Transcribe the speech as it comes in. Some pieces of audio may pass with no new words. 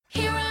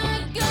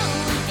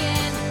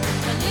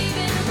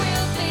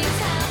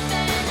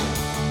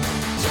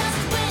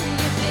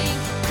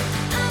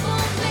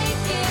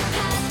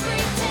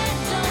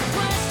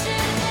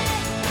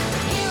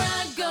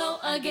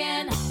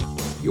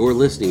You're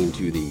listening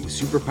to the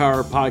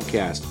Superpower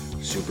Podcast,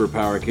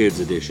 Superpower Kids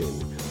Edition,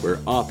 where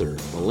author,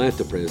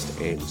 philanthropist,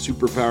 and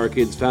Superpower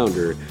Kids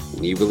founder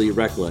Neva Lee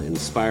Rekla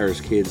inspires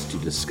kids to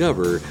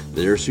discover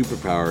their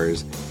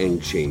superpowers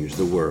and change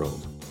the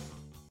world.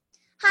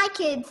 Hi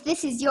kids,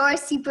 this is your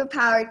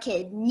Superpower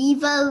Kid,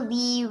 Neva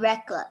Lee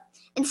Rekla.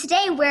 And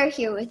today we're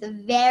here with a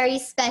very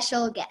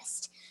special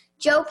guest,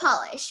 Joe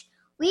Polish.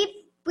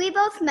 We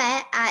both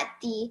met at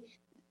the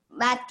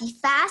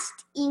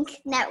Fast Ink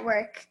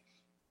Network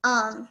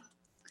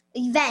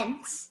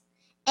events,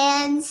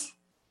 and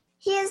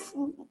he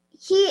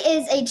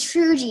is a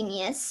true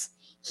genius.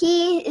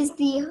 He is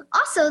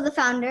also the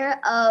founder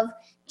of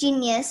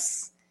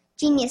Genius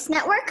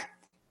Network,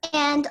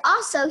 and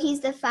also he's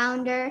the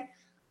founder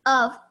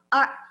of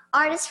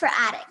Artists for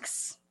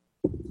Addicts.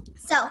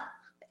 So,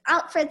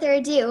 without further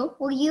ado,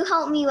 will you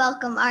help me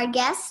welcome our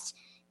guest,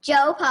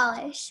 Joe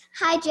Polish?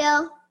 Hi,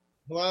 Joe.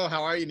 Hello,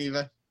 how are you,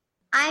 Neva?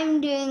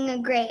 I'm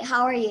doing great.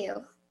 How are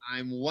you?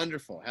 I'm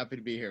wonderful. Happy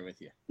to be here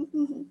with you.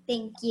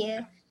 Thank you.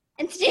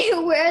 And today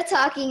we're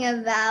talking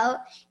about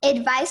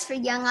advice for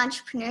young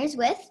entrepreneurs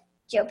with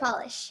Joe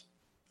Polish.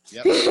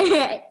 Yep.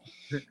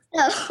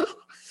 So,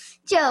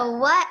 Joe,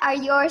 what are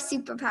your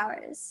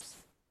superpowers?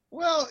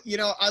 Well,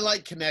 I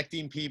like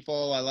connecting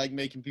people. I like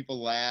making people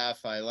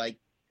laugh. I like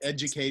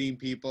educating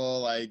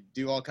people. I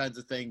do all kinds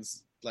of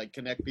things like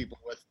connect people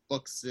with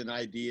books and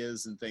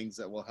ideas and things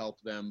that will help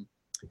them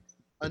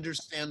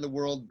understand the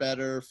world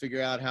better, figure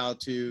out how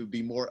to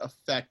be more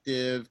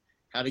effective,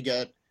 how to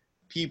get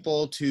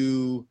people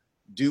to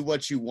do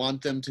what you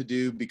want them to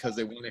do because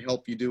they want to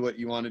help you do what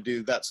you want to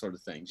do, that sort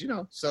of things,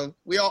 So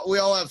we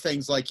all have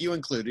things, like you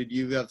included.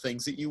 You have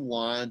things that you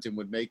want and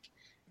would make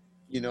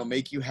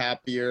you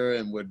happier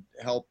and would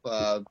help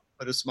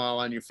put a smile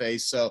on your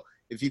face. So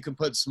if you can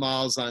put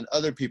smiles on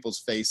other people's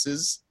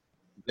faces,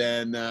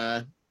 then,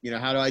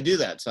 how do I do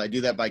that? So I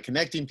do that by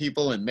connecting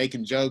people and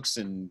making jokes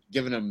and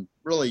giving them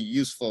really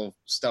useful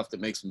stuff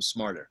that makes them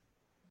smarter.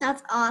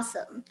 That's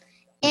awesome.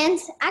 And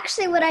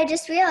actually what I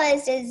just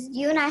realized is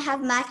you and I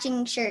have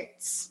matching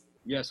shirts.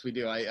 Yes, we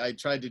do. I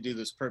tried to do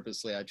this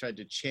purposely. I tried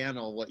to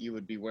channel what you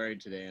would be wearing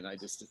today, and I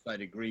just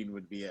decided green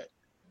would be it.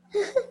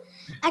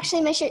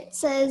 Actually, my shirt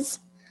says,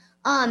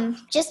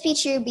 just be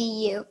true,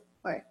 be you,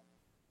 or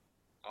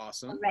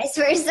awesome. Vice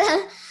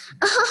versa.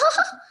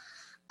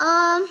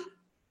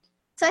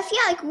 So I feel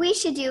like we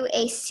should do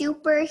a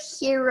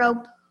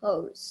superhero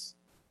pose.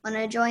 Want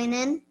to join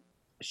in?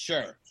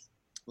 Sure.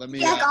 Let me.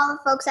 I feel like all the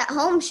folks at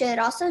home should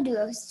also do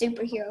a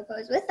superhero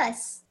pose with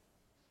us.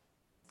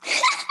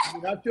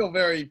 I feel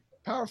very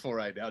powerful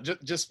right now,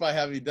 just by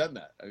having done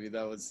that. I mean,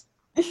 that was.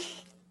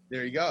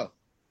 There you go.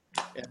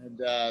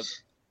 And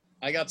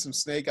I got some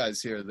snake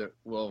eyes here that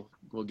we'll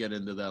get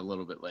into that a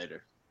little bit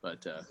later.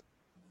 But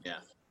yeah,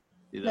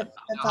 do that.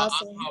 That's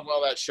awesome. How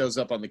well that shows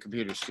up on the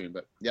computer screen,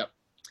 but yep.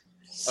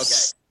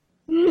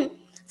 Okay.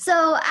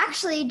 So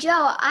actually,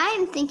 Joe,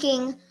 I'm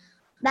thinking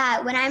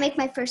that when I make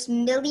my first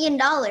 $1 million,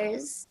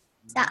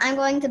 that I'm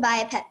going to buy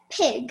a pet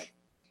pig.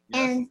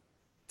 Yes. And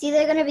it's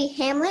either going to be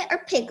Hamlet or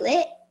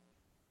Piglet,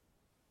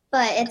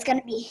 but it's going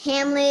to be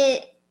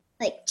Hamlet,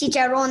 like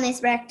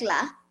Chicharrones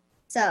Recla.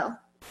 So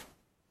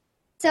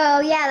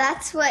yeah,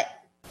 that's what,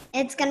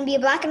 it's going to be, a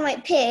black and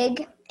white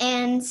pig.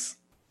 And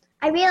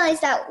I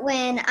realized that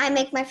when I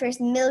make my first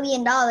 $1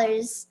 million,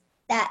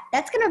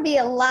 that's going to be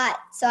a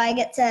lot. So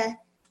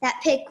that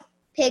pig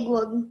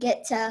will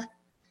get to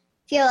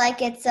feel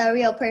like it's a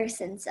real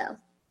person. So.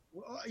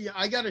 Well, yeah,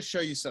 I got to show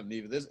you something,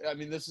 Eva.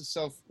 This is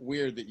so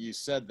weird that you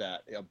said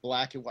that, a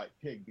black and white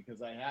pig,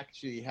 because I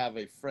actually have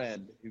a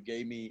friend who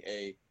gave me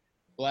a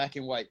black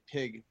and white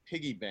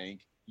piggy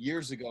bank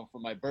years ago for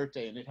my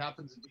birthday, and it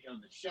happens to be on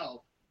the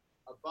shelf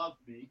above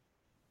me.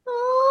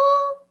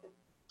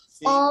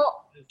 See,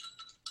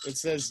 it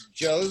says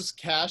Joe's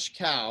Cash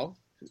Cow,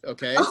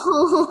 okay?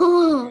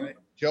 Right.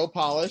 Joe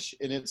Polish,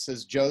 and it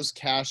says Joe's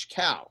Cash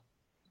Cow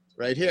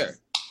right here.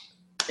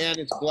 And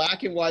it's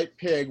black and white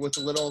pig with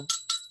a little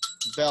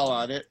bell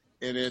on it,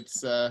 and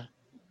it's and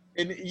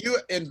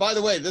by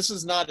the way, this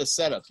is not a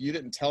setup. You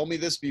didn't tell me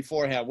this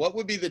beforehand. What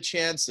would be the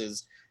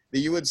chances that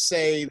you would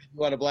say that you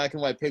want a black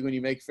and white pig when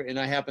you make and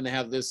I happen to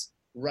have this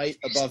right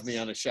above me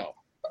on a shelf?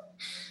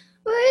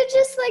 We're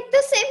just like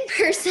the same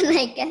person,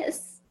 I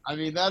guess. I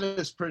mean,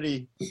 that's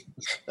pretty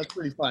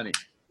funny.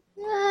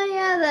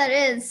 Yeah, that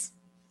is.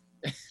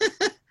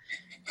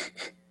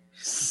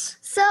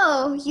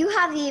 So you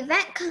have an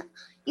event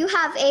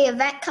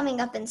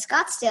coming up in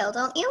Scottsdale,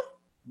 don't you?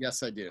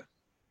 Yes, I do.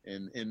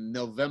 In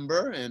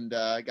November, and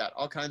I got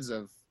all kinds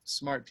of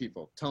smart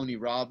people. Tony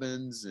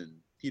Robbins and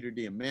Peter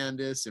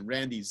Diamandis and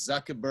Randy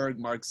Zuckerberg,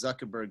 Mark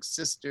Zuckerberg's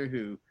sister,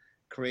 who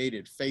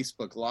created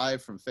Facebook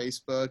Live from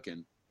Facebook.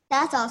 And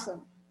that's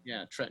awesome.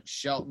 Yeah, Trent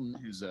Shelton,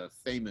 who's a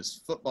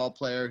famous football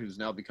player who's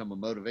now become a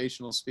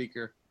motivational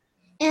speaker.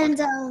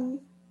 And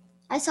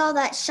I saw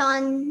that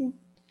Sean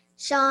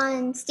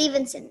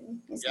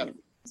Stevenson is going to be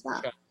as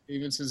well. Sean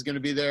Stevenson's going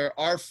to be there.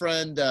 Our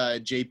friend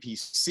JP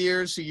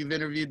Sears, who you've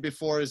interviewed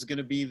before, is going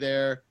to be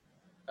there.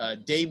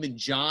 Damon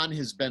John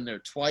has been there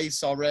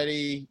twice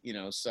already,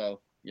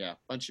 so yeah,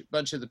 bunch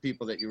of the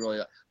people that you really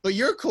like. But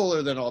you're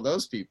cooler than all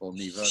those people,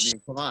 Neva. I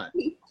mean, come on.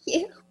 Thank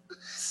you.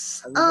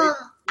 I mean,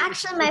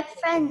 Actually,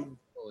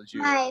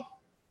 my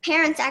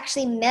parents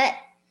actually met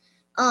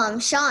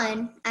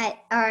Sean at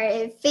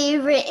our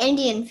favorite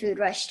Indian food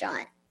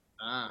restaurant.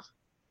 Ah.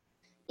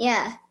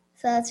 Yeah,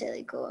 so that's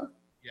really cool.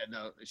 Yeah,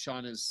 no,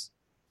 Sean is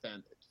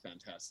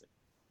fantastic.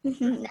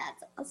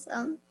 That's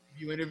awesome. Have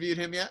you interviewed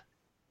him yet?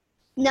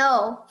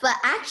 No, but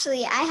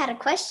actually, I had a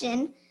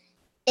question.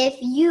 If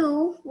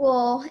you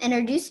will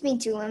introduce me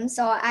to him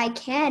so I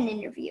can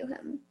interview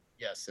him.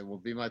 Yes, it will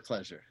be my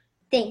pleasure.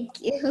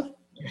 Thank you.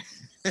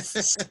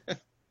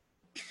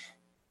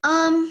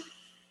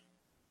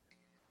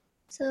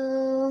 So,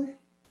 all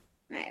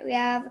right, we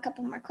have a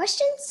couple more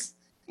questions,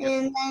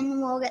 and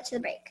then we'll get to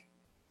the break.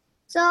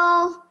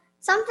 So,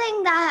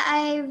 something that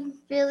I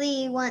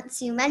really want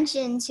to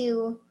mention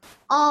to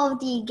all of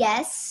the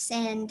guests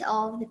and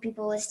all of the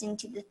people listening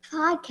to the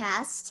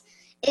podcast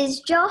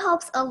is Joe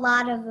helps a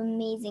lot of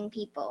amazing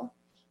people.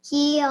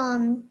 He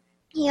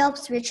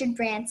helps Richard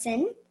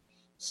Branson.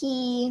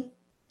 He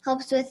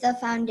helps with the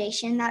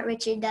foundation that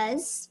Richard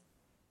does,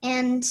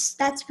 and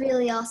that's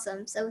really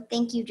awesome. So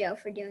thank you, Joe,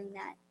 for doing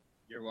that.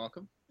 You're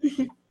welcome.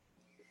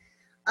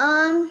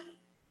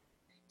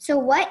 So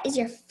what is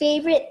your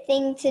favorite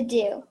thing to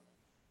do?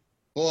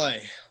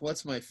 Boy,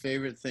 what's my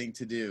favorite thing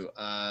to do?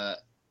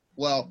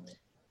 Well,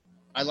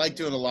 I like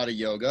doing a lot of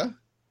yoga.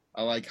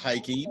 I like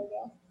hiking.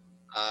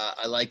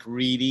 I like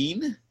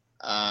reading.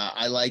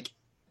 I like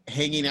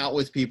hanging out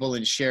with people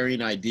and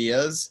sharing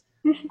ideas.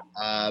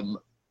 I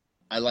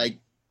like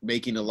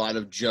making a lot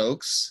of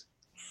jokes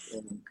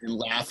and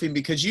laughing,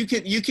 because you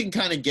can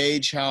kind of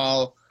gauge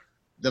how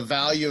the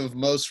value of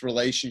most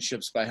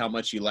relationships by how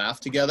much you laugh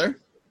together.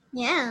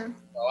 Yeah.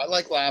 So I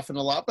like laughing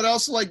a lot, but I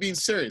also like being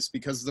serious,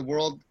 because the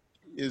world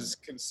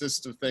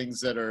consists of things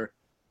that are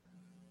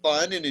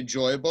fun and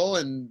enjoyable,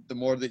 and the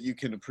more that you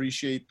can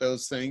appreciate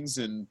those things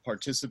and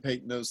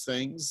participate in those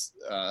things,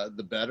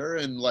 the better.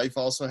 And life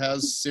also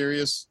has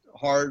serious,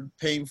 hard,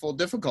 painful,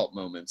 difficult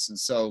moments, and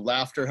so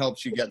laughter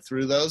helps you get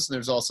through those. And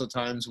there's also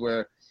times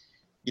where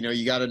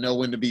you got to know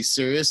when to be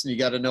serious, and you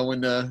got to know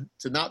when to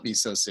not be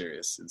so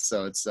serious. And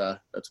so it's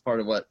that's part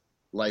of what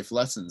life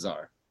lessons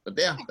are. But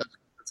yeah,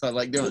 that's what I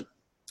like doing.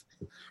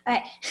 All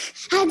right.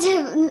 I had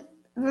to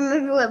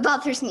remember what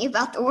bothers me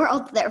about the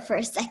world there for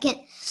a second.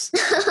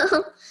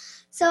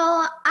 So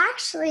I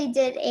actually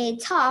did a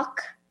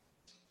talk,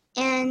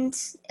 and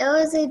it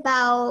was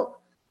about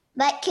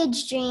let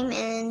kids dream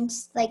and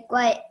like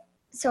what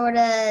sort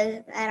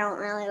of I don't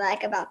really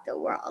like about the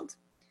world.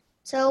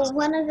 So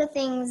one of the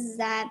things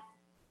that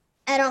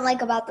I don't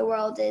like about the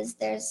world is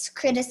there's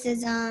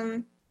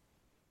criticism,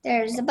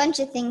 there's a bunch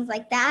of things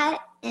like that,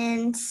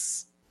 and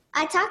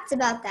I talked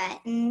about that,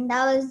 and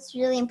that was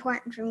really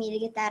important for me to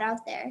get that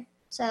out there.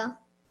 So,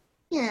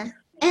 yeah.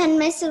 And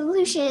my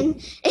solution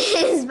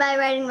is by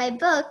writing my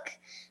book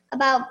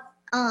about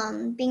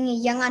being a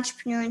young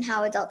entrepreneur and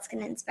how adults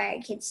can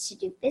inspire kids to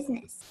do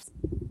business.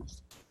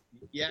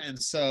 Yeah, and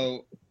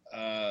so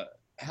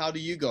how do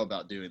you go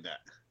about doing that?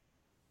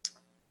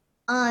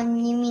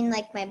 You mean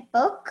like my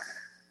book?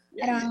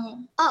 Yeah. I don't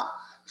know. Oh,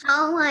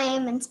 how I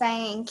am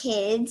inspiring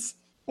kids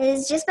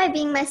is just by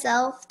being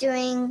myself,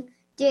 doing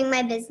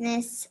my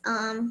business,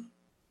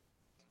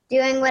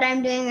 doing what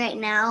I'm doing right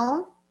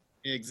now.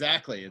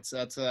 Exactly.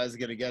 That's what I was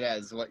gonna get at,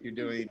 is what you're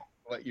doing.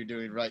 What you're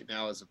doing right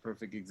now is a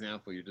perfect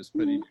example. You're just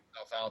putting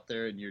yourself out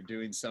there, and you're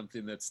doing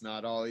something that's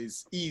not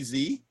always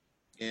easy.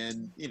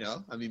 And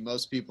I mean,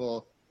 most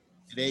people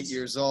at 8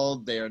 years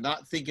old, they are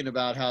not thinking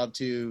about how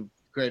to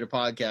create a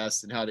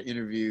podcast and how to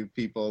interview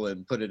people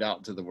and put it out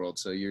into the world.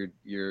 So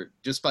you're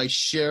just by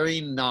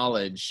sharing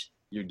knowledge,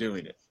 you're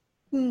doing it.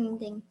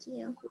 Thank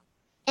you.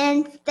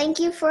 And thank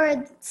you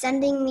for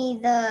sending me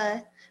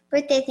the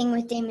birthday thing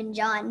with Damon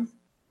John.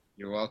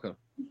 You're welcome.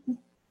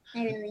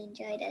 I really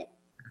enjoyed it.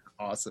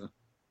 Awesome.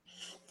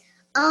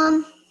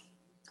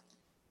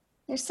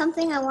 There's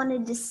something I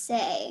wanted to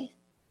say.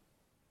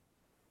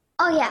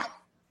 Oh yeah.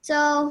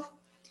 So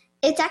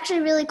it's actually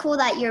really cool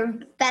that you're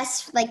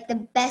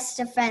the best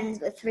of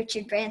friends with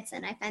Richard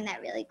Branson. I find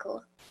that really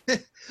cool.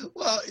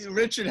 Well,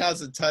 Richard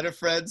has a ton of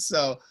friends,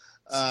 so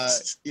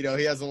he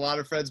has a lot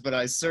of friends, but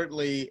I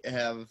certainly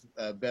have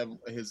been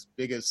his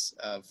biggest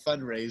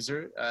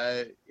fundraiser.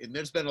 And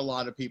there's been a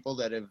lot of people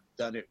that have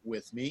done it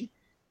with me.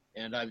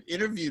 And I've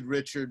interviewed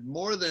Richard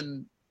more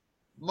than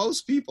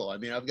most people. I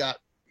mean, I've got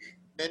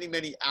many,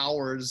 many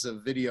hours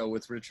of video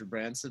with Richard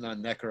Branson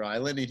on Necker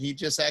Island, and he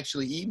just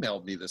actually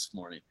emailed me this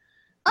morning.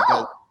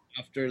 Because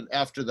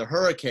after the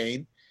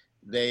hurricane,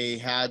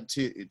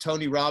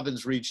 Tony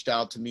Robbins reached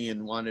out to me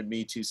and wanted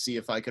me to see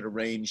if I could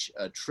arrange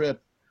a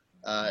trip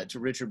to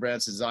Richard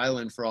Branson's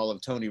island for all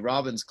of Tony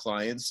Robbins'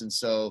 clients. And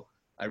so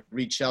I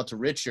reached out to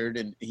Richard,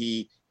 and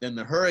then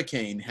the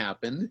hurricane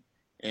happened,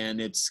 and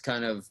it's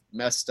kind of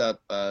messed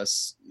up,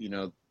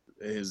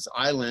 his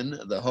island,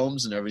 the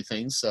homes and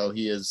everything. So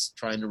he is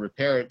trying to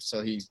repair it.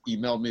 So he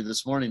emailed me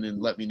this morning and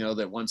let me know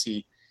that once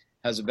he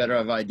has a better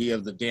idea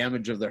of the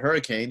damage of the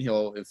hurricane,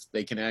 if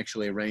they can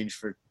actually arrange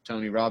for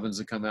Tony Robbins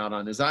to come out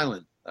on his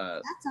island.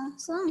 That's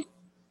awesome.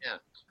 Yeah.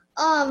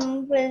 I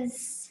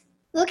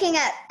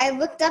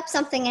looked up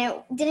something and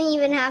it didn't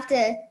even have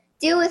to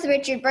do with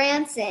Richard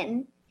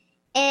Branson.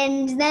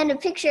 And then a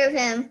picture of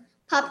him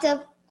popped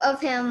up of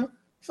him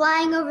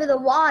flying over the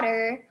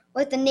water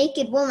with a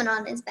naked woman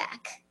on his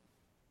back.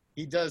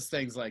 He does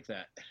things like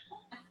that.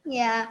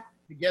 Yeah.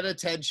 To get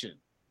attention.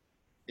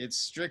 It's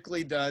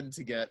strictly done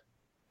to get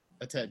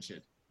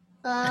attention.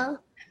 Uh,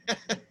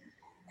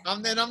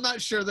 And I'm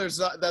not sure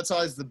that's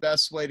always the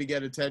best way to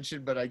get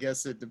attention, but I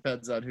guess it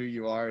depends on who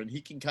you are. And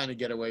he can kind of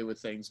get away with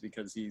things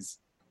because he's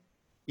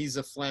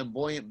a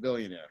flamboyant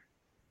billionaire.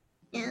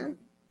 yeah.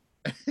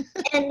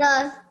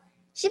 And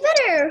she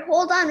better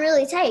hold on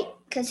really tight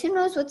because who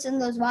knows what's in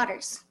those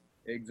waters.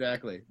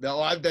 Exactly. No,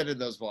 I've been in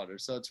those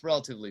waters, so it's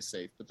relatively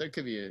safe. But there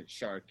could be a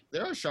shark.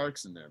 There are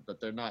sharks in there, but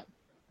they're not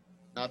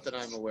that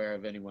I'm aware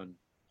of anyone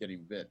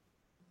getting bit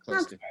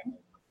close to.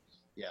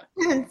 Yeah.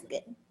 That's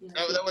good.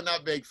 That would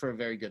not make for a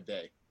very good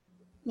day.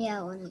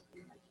 Yeah.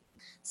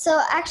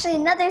 So actually,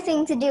 another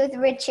thing to do with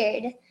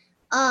Richard,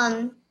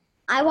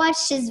 I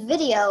watched his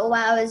video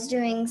while I was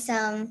doing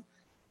some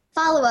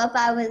follow-up.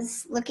 I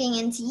was looking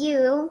into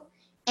you,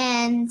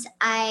 and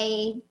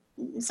I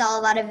saw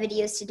a lot of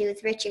videos to do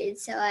with Richard,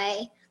 so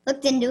I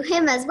looked into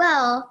him as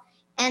well,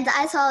 and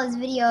I saw his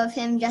video of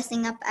him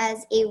dressing up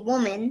as a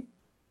woman,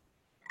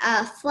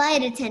 a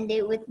flight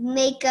attendant with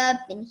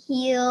makeup and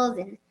heels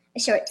and a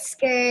short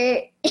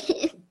skirt.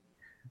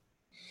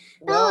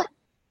 Well,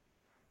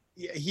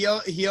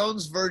 he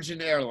owns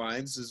Virgin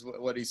Airlines is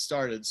what he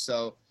started,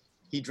 so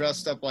he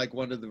dressed up like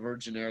one of the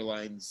Virgin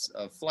Airlines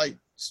flight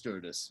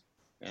stewardess,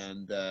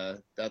 and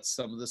that's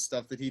some of the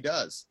stuff that he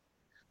does.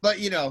 But,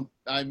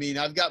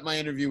 I've got my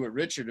interview with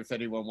Richard if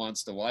anyone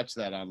wants to watch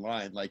that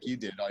online like you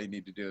did. All you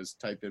need to do is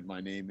type in my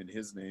name and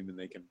his name, and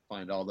they can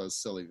find all those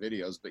silly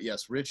videos. But,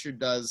 yes, Richard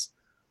does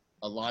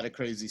a lot of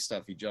crazy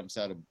stuff. He jumps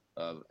out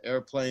of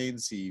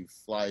airplanes. He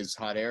flies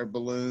hot air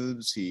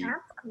balloons. He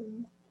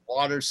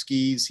water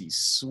skis. He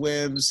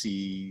swims.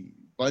 He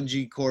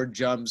bungee cord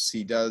jumps.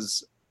 He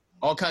does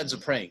all kinds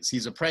of pranks.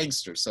 He's a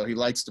prankster, so he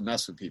likes to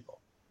mess with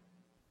people.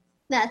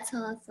 That's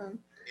awesome.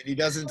 And he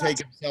doesn't take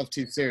himself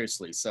too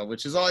seriously,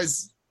 which is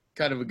always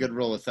kind of a good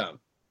rule of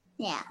thumb.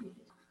 Yeah.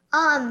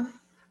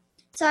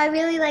 So I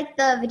really like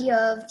the video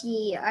of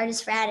the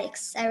Artist for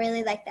Addicts. I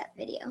really like that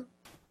video.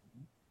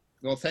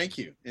 Well, thank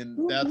you.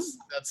 And that's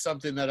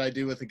something that I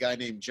do with a guy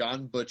named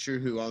John Butcher,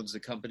 who owns a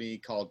company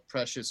called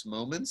Precious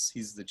Moments.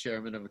 He's the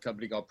chairman of a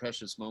company called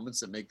Precious Moments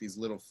that make these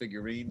little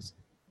figurines.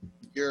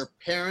 Your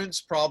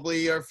parents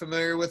probably are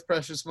familiar with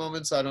Precious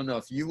Moments. I don't know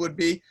if you would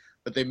be,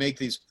 but they make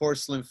these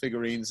porcelain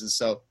figurines. And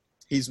so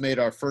he's made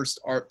our first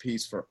art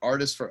piece for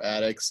Artists for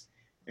Addicts,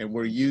 and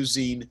we're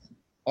using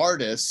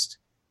artists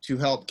to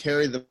help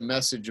carry the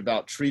message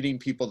about treating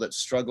people that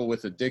struggle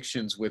with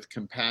addictions with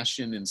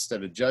compassion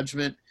instead of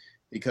judgment,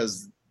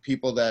 because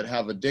people that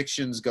have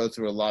addictions go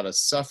through a lot of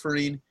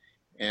suffering,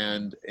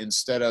 and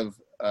instead of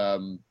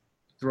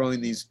throwing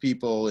these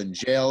people in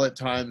jail at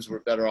times, we're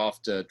better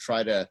off to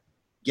try to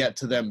get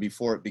to them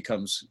before it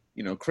becomes,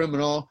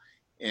 criminal,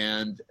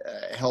 and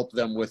help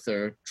them with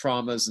their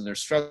traumas and their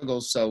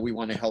struggles. So we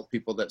want to help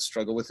people that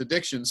struggle with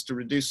addictions to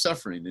reduce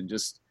suffering and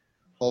just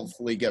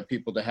hopefully get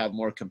people to have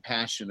more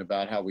compassion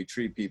about how we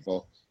treat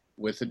people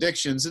with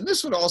addictions. And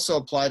this would also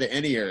apply to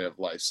any area of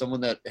life.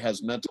 Someone that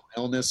has mental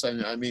illness.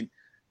 I mean,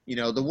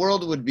 the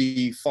world would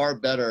be far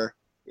better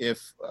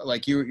if,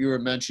 like you were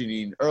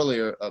mentioning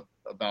earlier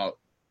about,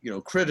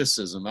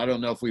 criticism. I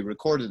don't know if we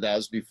recorded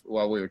that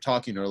while we were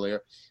talking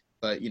earlier.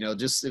 But,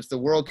 just if the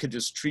world could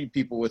just treat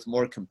people with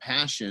more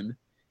compassion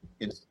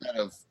instead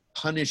of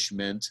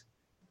punishment,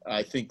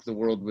 I think the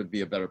world would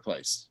be a better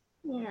place.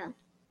 Yeah.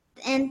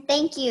 And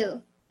thank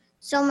you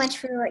so much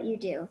for what you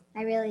do.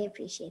 I really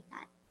appreciate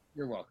that.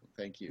 You're welcome.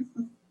 Thank you.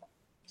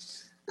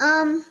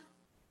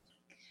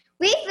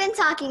 We've been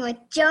talking with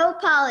Joe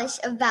Polish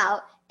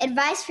about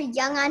advice for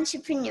young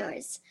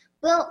entrepreneurs.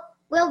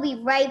 We'll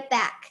be right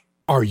back.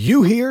 Are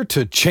you here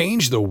to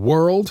change the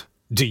world?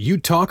 Do you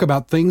talk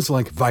about things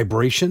like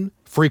vibration,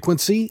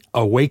 frequency,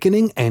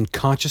 awakening, and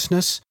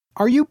consciousness?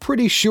 Are you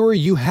pretty sure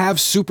you have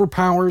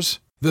superpowers?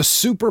 The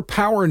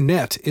Superpower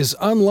Net is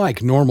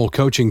unlike normal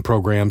coaching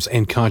programs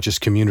and conscious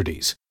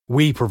communities.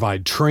 We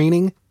provide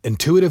training,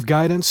 intuitive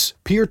guidance,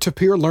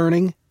 peer-to-peer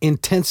learning,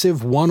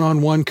 intensive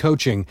one-on-one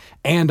coaching,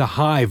 and a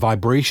high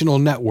vibrational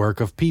network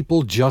of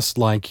people just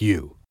like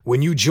you.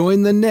 When you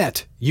join the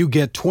net, you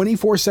get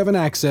 24/7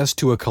 access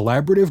to a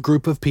collaborative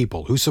group of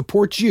people who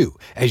support you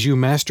as you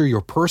master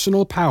your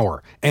personal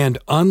power and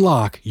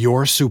unlock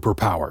your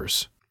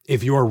superpowers.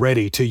 If you're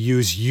ready to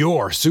use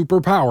your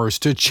superpowers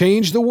to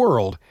change the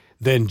world,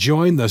 then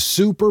join the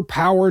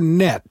Superpower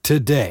Net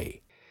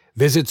today.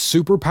 Visit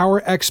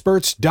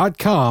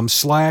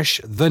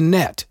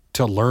superpowerexperts.com/thenet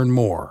to learn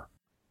more.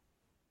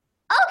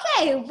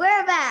 Okay,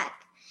 we're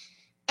back.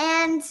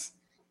 And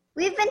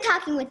we've been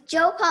talking with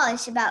Joe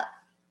Polish about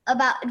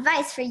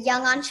advice for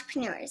young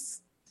entrepreneurs.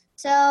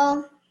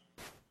 So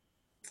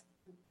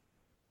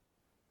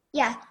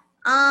Yeah.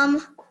 I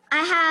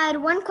had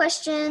one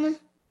question.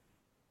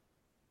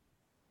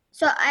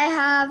 So I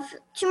have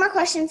 2 more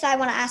questions I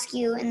want to ask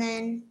you, and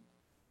then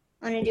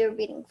I want to do a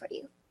reading for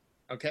you.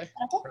 Okay.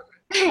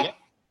 Okay. Yeah.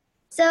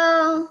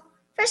 So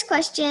first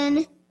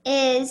question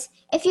is,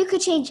 if you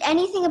could change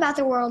anything about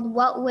the world,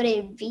 what would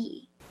it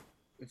be?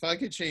 If I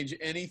could change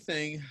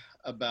anything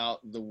about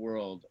the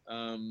world,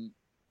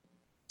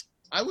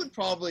 I would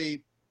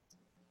probably,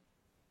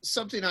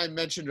 something I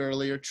mentioned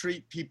earlier,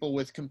 treat people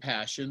with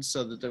compassion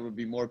so that there would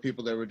be more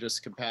people that were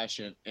just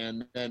compassionate,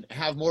 and then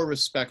have more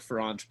respect for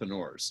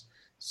entrepreneurs.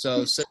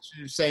 So since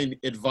you're saying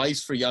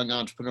advice for young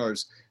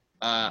entrepreneurs,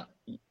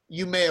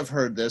 you may have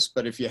heard this,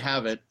 but if you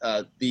haven't,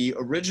 the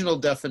original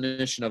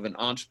definition of an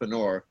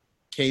entrepreneur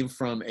came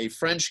from a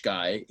French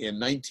guy in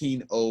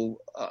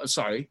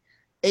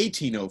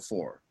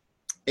 1804,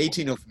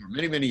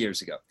 many, many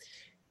years ago.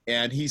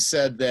 And he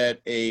said that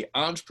an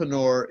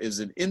entrepreneur is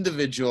an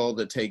individual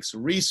that takes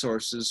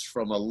resources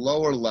from a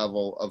lower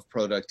level of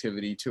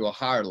productivity to a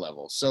higher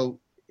level. So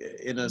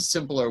in a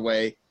simpler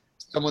way,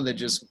 someone that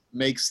just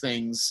makes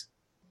things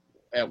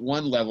at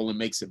one level and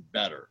makes it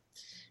better.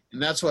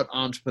 And that's what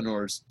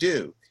entrepreneurs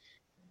do.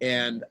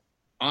 And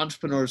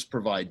entrepreneurs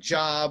provide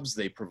jobs,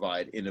 they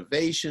provide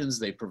innovations,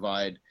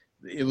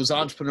 it was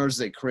entrepreneurs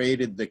that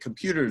created the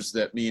computers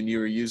that me and you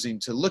are using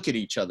to look at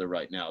each other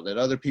right now, that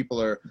other people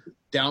are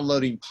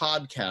downloading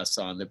podcasts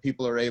on, that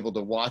people are able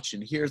to watch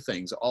and hear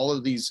things. All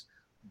of these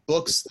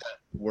books that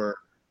were,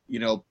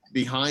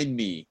 behind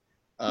me,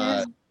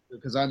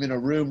 because I'm in a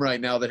room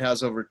right now that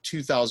has over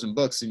 2,000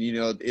 books, and,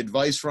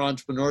 advice for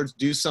entrepreneurs,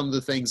 do some of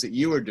the things that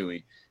you are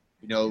doing.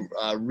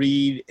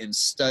 Read and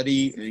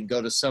study and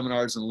go to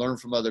seminars and learn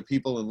from other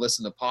people and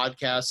listen to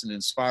podcasts and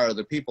inspire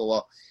other people.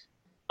 Well,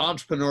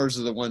 entrepreneurs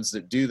are the ones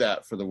that do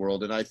that for the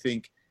world. And I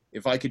think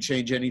if I could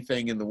change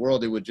anything in the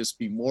world, it would just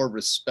be more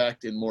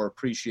respect and more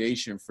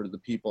appreciation for the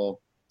people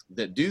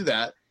that do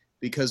that.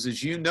 Because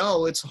as you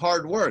know, it's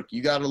hard work.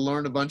 You got to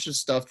learn a bunch of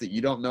stuff that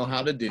you don't know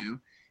how to do,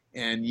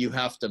 and you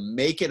have to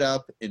make it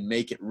up and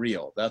make it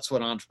real. That's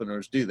what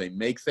entrepreneurs do. They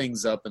make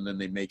things up and then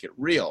they make it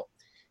real.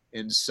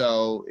 And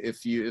so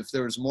if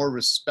there was more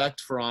respect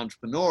for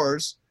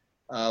entrepreneurs,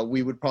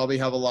 we would probably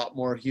have a lot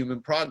more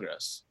human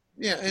progress.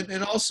 Yeah,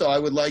 and also I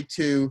would like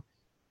to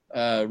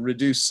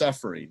reduce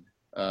suffering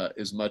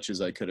as much as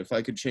I could. If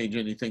I could change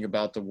anything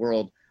about the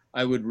world,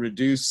 I would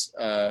reduce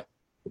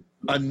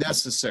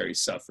unnecessary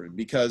suffering,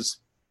 because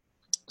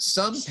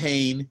some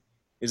pain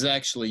is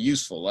actually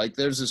useful. Like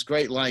there's this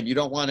great line, you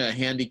don't want to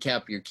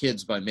handicap your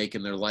kids by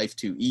making their life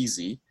too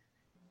easy,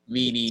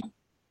 meaning,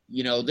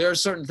 there are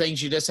certain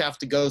things you just have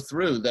to go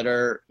through that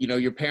are,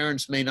 your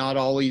parents may not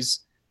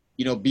always,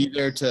 be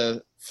there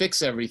to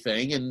fix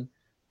everything. And,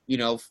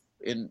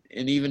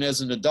 and even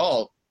as an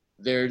adult,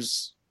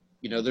 there's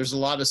a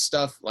lot of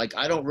stuff, like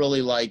I don't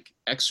really like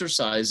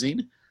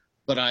exercising,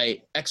 but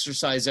I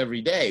exercise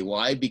every day.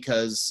 Why?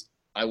 Because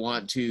I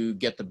want to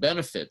get the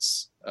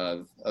benefits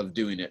of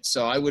doing it.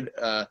 So I would,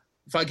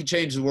 if I could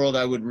change the world,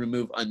 I would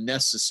remove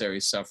unnecessary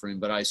suffering,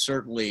 but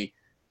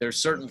there's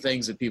certain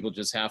things that people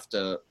just have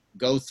to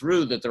go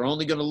through that they're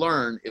only going to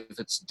learn if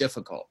it's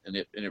difficult and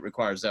it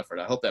requires effort.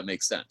 I hope that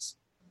makes sense.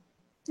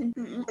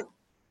 Mm-hmm.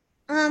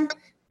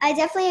 I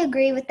definitely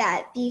agree with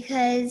that,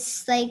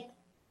 because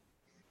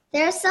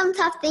there are some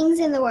tough things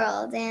in the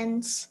world,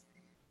 and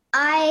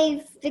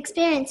I've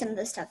experienced some of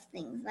those tough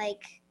things.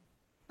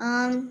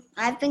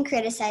 I've been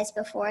criticized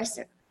before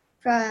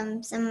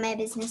from some of my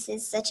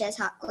businesses, such as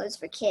Hot Clothes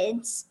for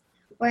Kids,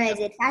 where I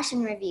did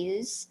fashion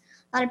reviews.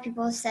 A lot of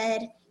people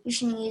said you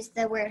shouldn't use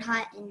the word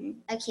hot in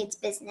a kid's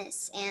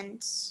business,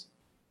 and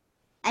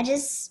I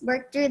just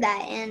worked through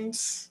that, and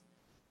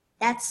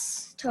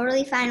that's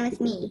totally fine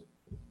with me.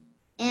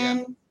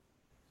 And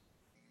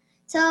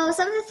so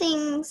some of the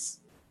things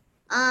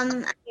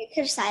I get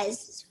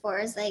criticized for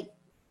is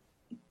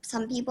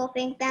some people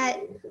think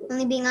that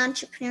only being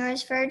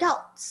entrepreneurs for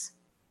adults,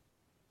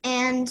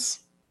 and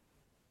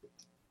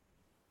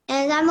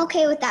I'm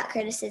okay with that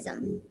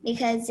criticism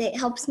because it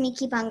helps me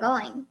keep on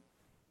going.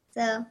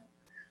 So.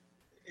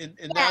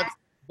 And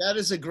that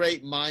is a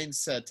great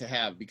mindset to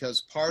have,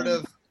 because part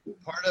of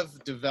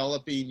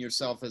developing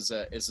yourself as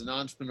an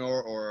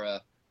entrepreneur or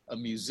a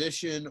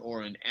musician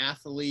or an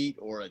athlete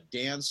or a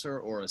dancer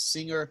or a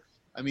singer,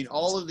 I mean,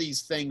 all of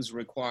these things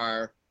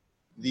require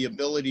the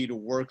ability to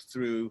work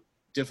through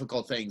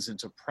difficult things and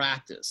to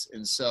practice.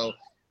 And so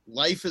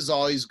life is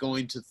always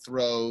going to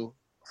throw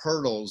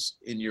hurdles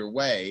in your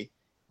way,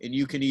 and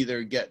you can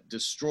either get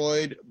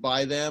destroyed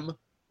by them,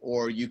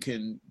 or you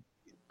can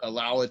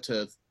allow it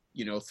to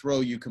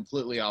throw you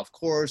completely off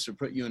course or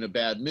put you in a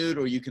bad mood,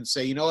 or you can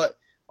say, you know what,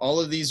 all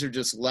of these are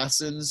just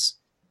lessons.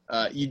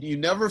 You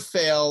never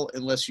fail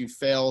unless you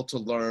fail to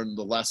learn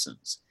the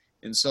lessons.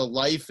 And so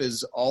life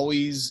is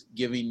always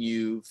giving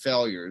you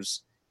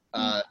failures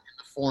in the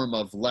form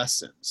of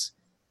lessons,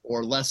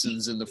 or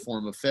lessons in the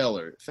form of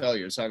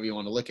failures, however you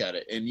want to look at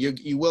it. And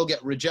you will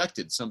get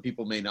rejected. Some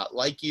people may not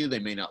like you. They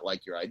may not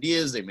like your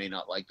ideas. They may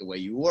not like the way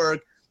you work.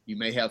 You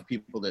may have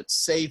people that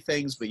say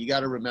things, but you got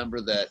to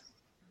remember that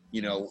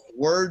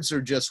Words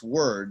are just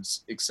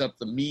words, except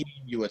the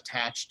meaning you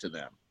attach to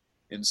them.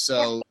 And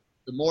so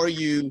the more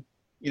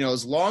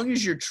as long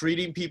as you're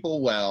treating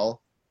people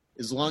well,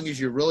 as long as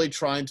you're really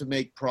trying to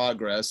make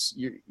progress,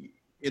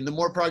 and the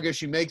more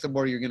progress you make, the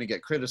more you're going to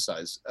get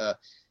criticized.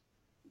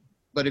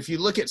 But if you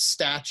look at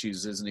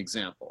statues as an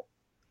example,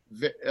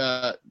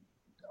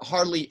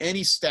 hardly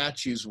any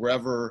statues were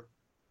ever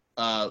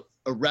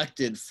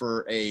erected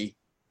for a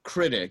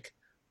critic,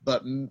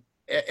 but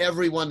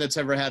everyone that's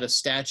ever had a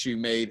statue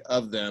made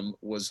of them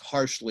was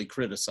harshly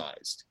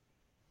criticized.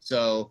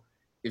 So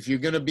if you're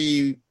going to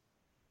be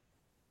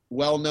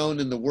well known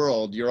in the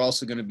world, you're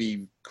also going to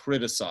be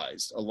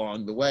criticized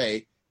along the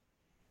way.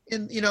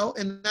 And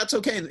that's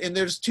okay. And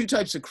there's two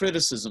types of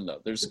criticism,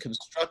 though. There's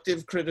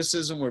constructive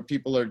criticism, where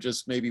people are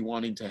just maybe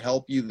wanting to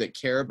help you, that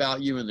care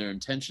about you and their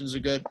intentions are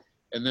good.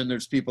 And then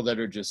there's people that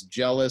are just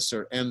jealous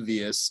or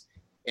envious,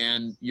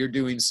 and you're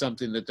doing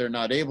something that they're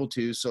not able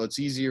to. So it's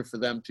easier for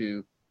them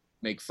to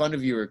make fun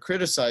of you or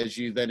criticize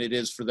you than it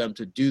is for them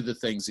to do the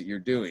things that you're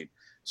doing.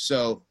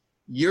 So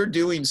you're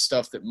doing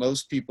stuff that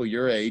most people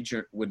your age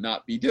would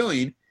not be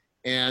doing.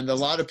 And a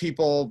lot of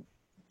people,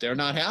 they're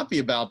not happy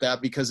about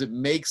that, because it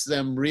makes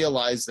them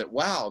realize that,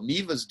 wow,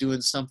 Neva's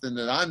doing something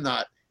that I'm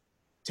not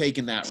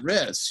taking that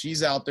risk.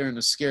 She's out there in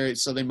the scary,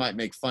 so they might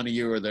make fun of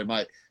you, or they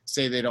might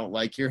say they don't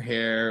like your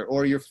hair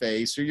or your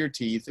face or your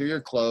teeth or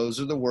your clothes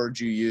or the words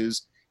you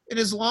use. And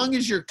as long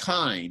as you're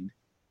kind,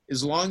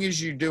 as long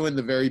as you're doing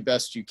the very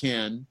best you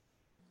can,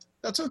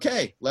 that's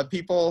okay. Let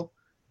people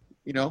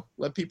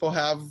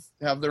have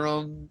their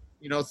own,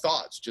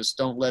 thoughts. Just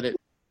don't let it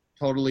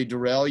totally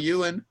derail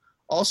you. And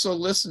also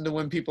listen to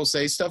when people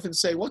say stuff and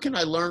say, what can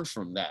I learn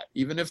from that?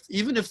 Even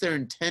if their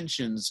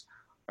intentions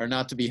are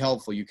not to be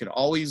helpful, you can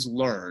always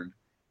learn.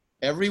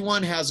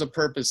 Everyone has a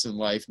purpose in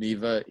life,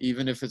 Neva,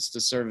 even if it's to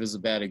serve as a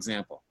bad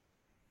example.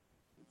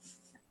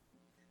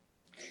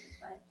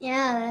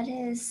 Yeah,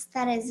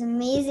 that is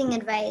amazing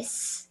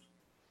advice.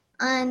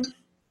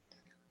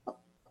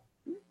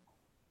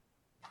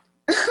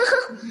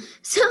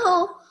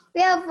 So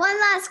we have one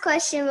last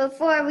question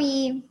before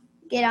we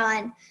get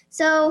on.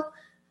 So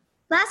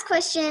last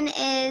question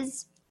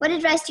is, what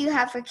advice do you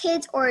have for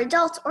kids or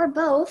adults or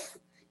both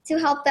to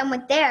help them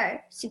with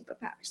their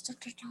superpowers?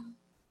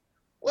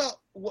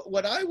 Well,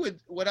 what I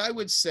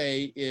would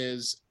say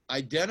is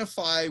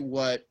identify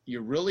what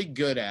you're really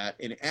good at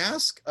and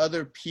ask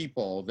other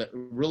people that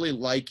really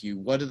like you,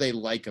 what do they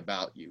like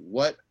about you?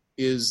 What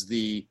is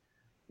the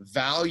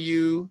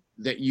value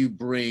that you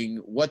bring?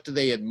 What do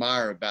they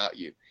admire about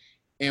you?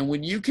 And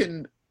when you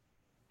can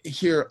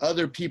hear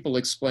other people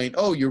explain,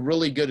 oh, you're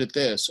really good at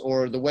this,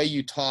 or the way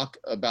you talk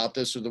about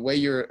this, or the way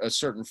you're a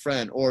certain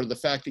friend, or the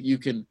fact that you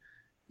can,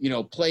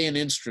 play an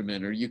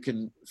instrument, or you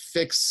can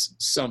fix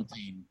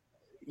something,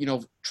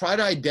 try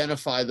to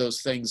identify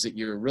those things that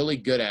you're really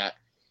good at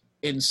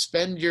and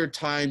spend your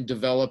time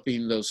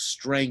developing those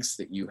strengths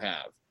that you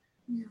have.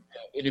 Yeah.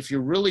 And if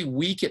you're really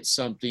weak at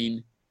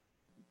something,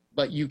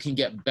 but you can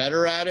get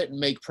better at it and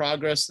make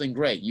progress, then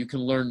great, you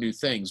can learn new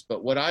things.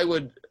 But what I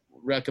would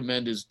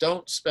recommend is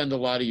don't spend a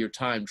lot of your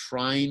time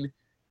trying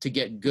to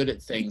get good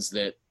at things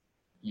that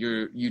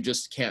you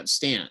just can't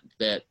stand,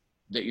 that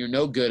you're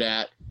no good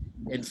at,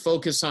 and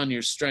focus on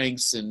your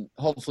strengths. And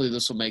hopefully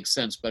this will make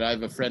sense, but I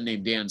have a friend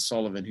named Dan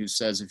Sullivan who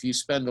says if you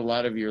spend a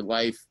lot of your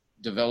life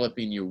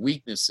developing your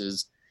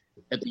weaknesses,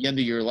 at the end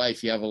of your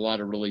life you have a lot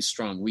of really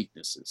strong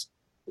weaknesses.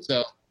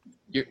 So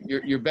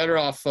you're better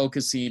off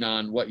focusing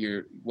on what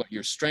your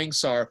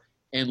strengths are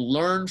and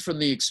learn from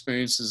the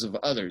experiences of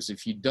others.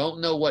 If you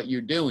don't know what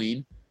you're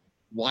doing,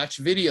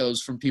 watch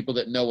videos from people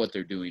that know what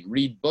they're doing.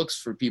 Read books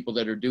for people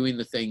that are doing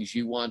the things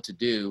you want to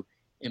do,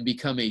 and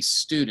become a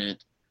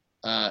student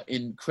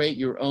and create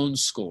your own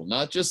school.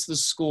 Not just the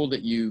school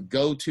that you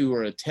go to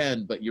or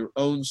attend, but your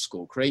own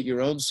school. Create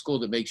your own school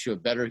that makes you a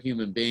better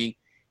human being.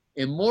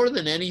 And more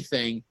than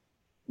anything,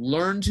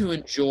 learn to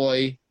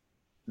enjoy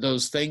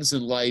those things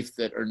in life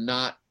that are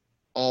not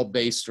all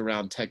based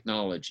around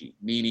technology,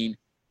 meaning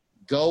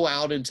go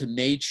out into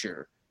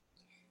nature,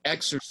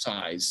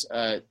 exercise,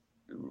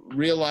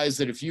 realize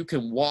that if you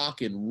can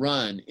walk and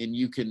run and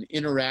you can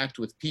interact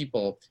with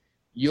people,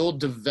 you'll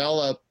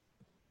develop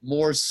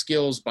more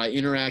skills by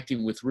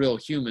interacting with real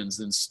humans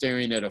than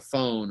staring at a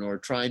phone or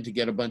trying to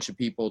get a bunch of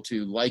people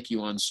to like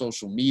you on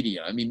social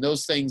media. I mean,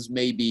 those things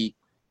may be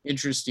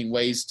interesting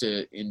ways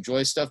to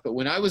enjoy stuff, but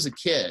when I was a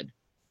kid,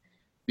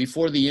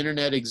 before the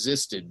internet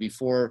existed,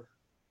 before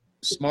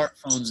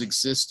smartphones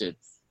existed,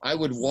 I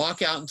would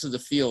walk out into the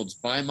fields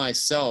by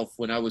myself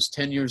when I was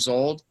 10 years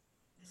old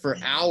for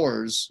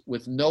hours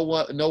with no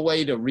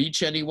way to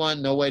reach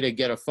anyone, no way to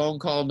get a phone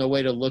call, no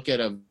way to look at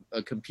a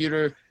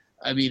computer.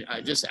 I mean, I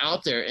just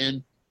out there.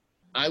 And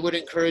I would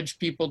encourage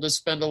people to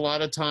spend a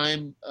lot of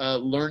time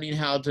learning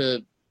how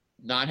to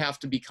not have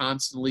to be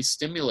constantly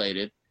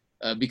stimulated,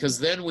 because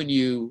then when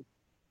you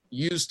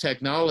use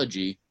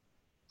technology,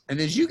 and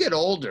as you get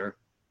older,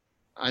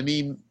 I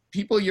mean,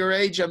 people your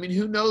age, I mean,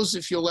 who knows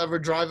if you'll ever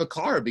drive a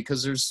car,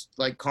 because there's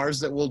like cars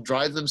that will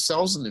drive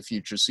themselves in the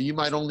future. So you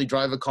might only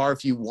drive a car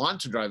if you want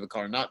to drive a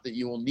car, not that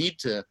you will need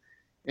to.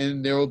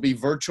 And there will be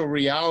virtual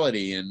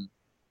reality and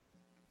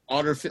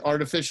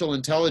artificial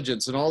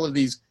intelligence and all of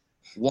these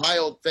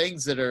wild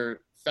things that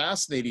are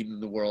fascinating in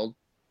the world.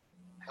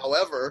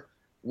 However,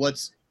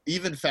 what's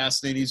even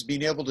fascinating is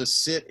being able to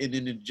sit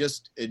and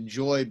just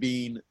enjoy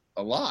being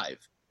alive,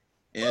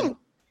 and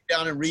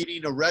down and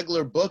reading a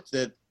regular book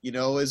that, you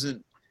know,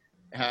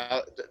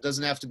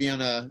 doesn't have to be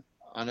on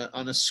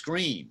a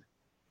screen.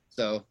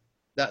 So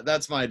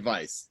that's my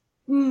advice.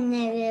 I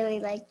really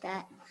like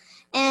that.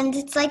 And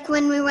it's like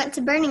when we went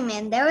to Burning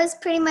Man, there was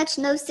pretty much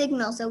no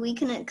signal, so we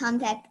couldn't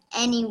contact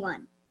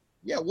anyone.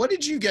 Yeah, what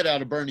did you get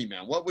out of Burning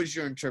Man? What was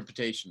your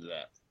interpretation of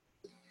that?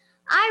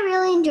 I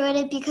really enjoyed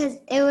it because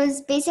it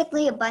was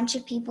basically a bunch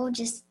of people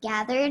just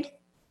gathered,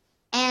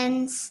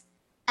 and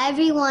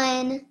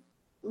everyone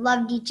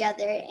loved each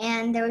other,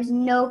 and there was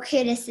no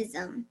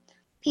criticism.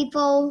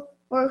 People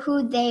were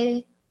who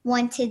they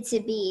wanted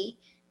to be,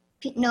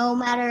 no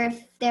matter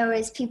if there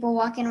was people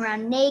walking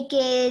around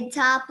naked,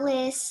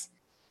 topless,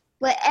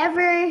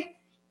 whatever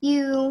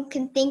you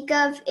can think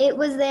of, it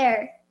was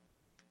there.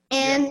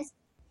 And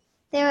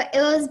it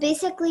was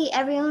basically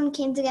everyone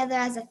came together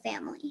as a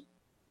family.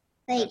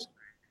 Like,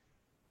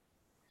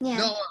 yeah.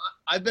 No,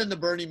 I've been to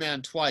Burning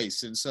Man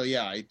twice, and so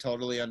yeah, I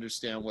totally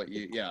understand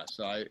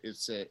so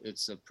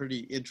it's a pretty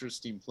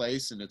interesting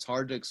place, and it's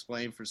hard to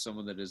explain for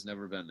someone that has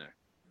never been there.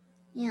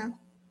 Yeah.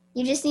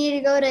 You just need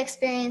to go to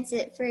experience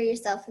it for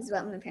yourself, is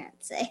what my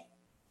parents say.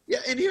 Yeah,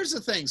 and here's the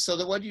thing.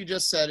 So what you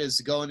just said is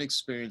go and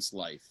experience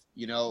life.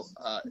 You know,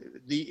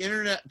 the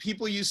internet,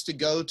 people used to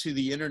go to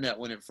the internet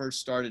when it first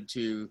started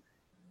to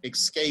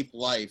escape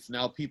life.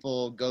 Now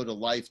people go to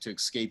life to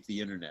escape the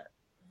internet.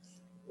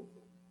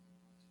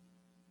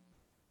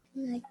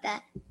 Like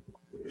that.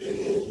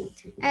 All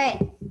right.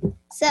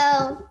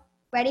 So,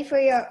 ready for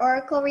your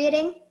oracle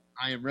reading?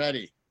 I am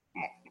ready.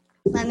 All right.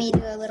 Let me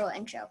do a little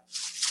intro. All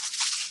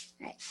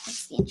right.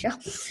 That's the intro.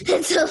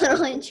 It's a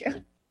little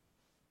intro.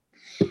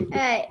 All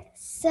right.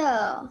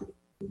 So,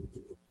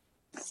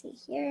 let's see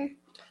here.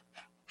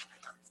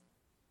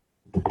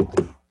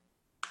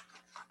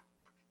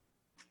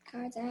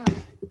 Cards out.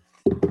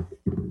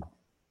 I'm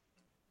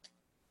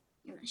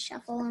going to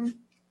shuffle them.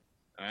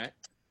 All right.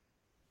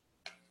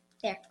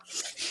 There.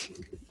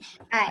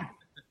 All right.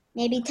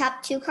 Maybe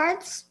top 2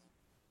 cards.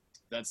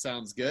 That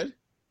sounds good.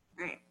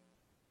 All right.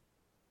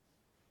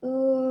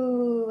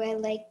 Ooh, I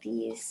like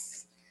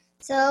these.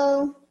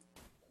 So,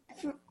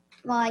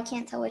 well, I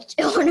can't tell which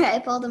order I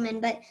pulled them in,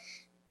 but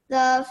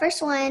the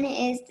first one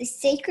is the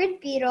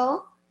Sacred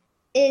Beetle.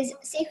 Is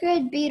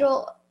Sacred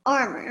Beetle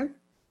armor.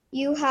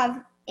 You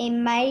have a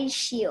mighty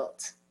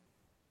shield.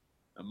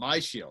 A my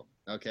shield.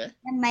 Okay.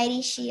 A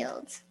mighty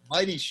shield.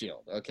 Mighty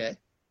shield. Okay.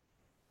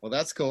 Well,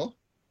 that's cool.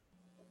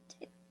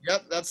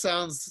 Yep, that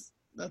sounds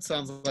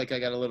like I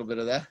got a little bit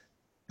of that.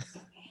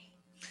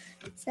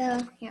 So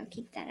here, I'll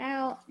keep that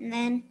out. And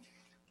then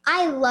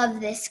I love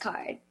this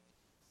card.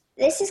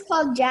 This is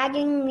called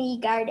Dragonly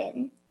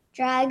Garden.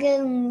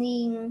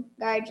 Dragonly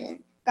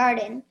Garden.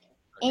 Okay.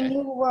 A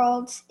new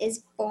world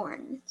is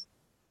born.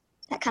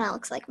 That kind of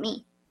looks like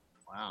me.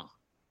 Wow.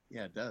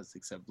 Yeah, it does,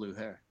 except blue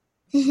hair.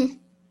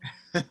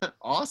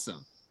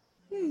 Awesome.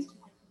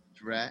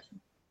 Right.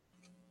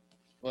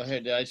 Well,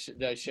 here, did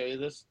I show you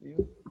this?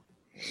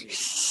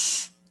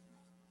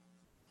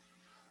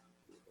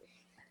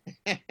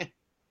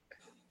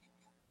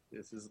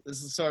 This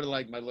is sort of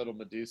like my little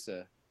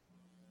Medusa.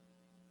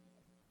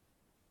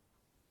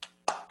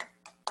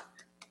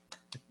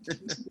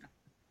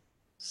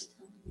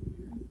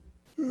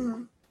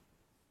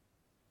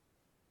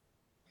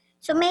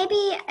 So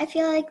maybe I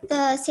feel like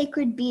the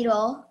Sacred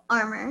Beetle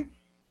armor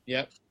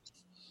Yep.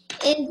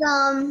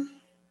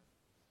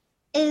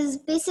 is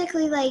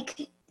basically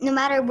like no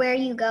matter where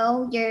you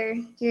go,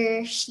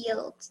 your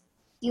shield.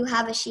 You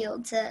have a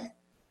shield to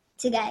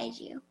guide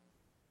you.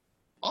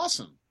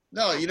 Awesome.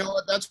 No, you know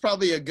what? That's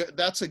probably a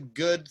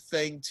good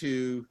thing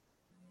to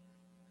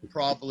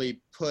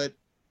probably put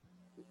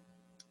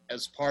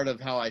as part of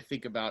how I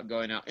think about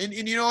going out. And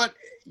you know what?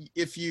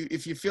 If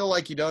you feel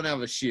like you don't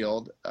have a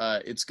shield,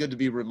 it's good to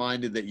be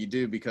reminded that you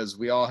do, because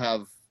we all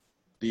have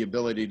the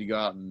ability to go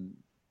out and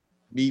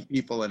meet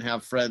people and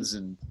have friends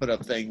and put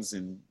up things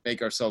and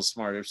make ourselves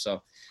smarter.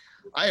 So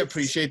I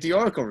appreciate the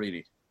oracle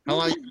reading. How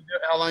long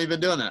you been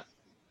doing that?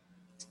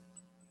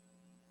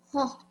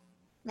 Oh,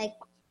 like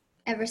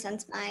ever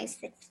since my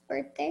 6th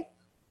birthday.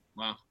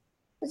 Wow.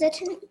 Was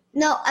it?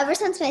 No, ever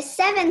since my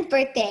 7th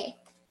birthday.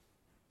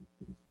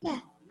 Yeah,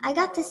 I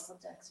got this.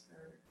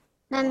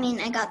 I mean,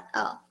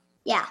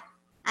 yeah.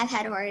 I've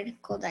had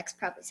Oracle decks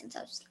probably since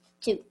I was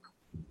 2.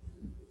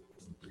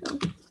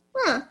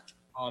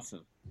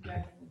 Awesome.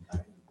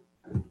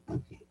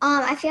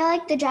 I feel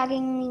like the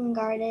Dragon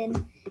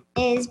Garden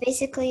is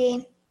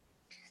basically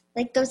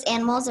like those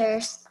animals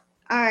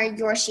are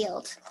your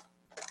shield.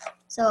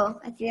 So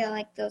I feel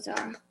like those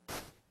are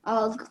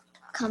all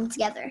come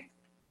together.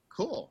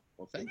 Cool.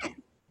 Well, thank you.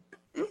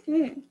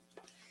 Mm-hmm.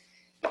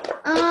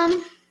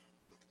 All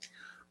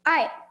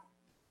right.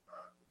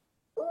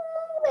 Ooh,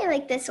 I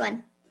like this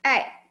one. All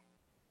right.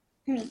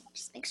 Let me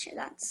just make sure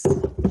that's.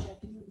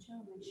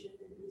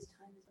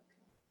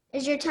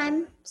 Is your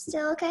time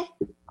still okay?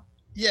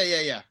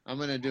 Yeah. I'm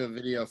gonna do a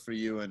video for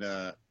you and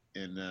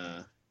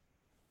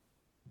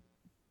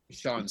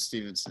Sean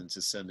Stevenson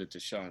to send it to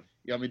Sean.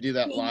 You want me to do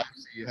that live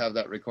so you have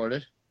that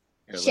recorded?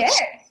 Here, Sure.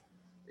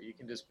 You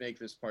can just make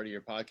this part of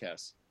your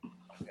podcast.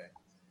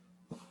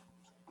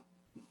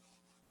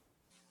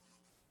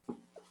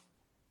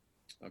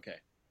 Okay.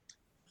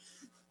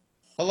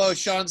 Hello,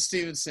 Sean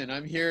Stevenson.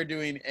 I'm here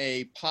doing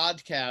a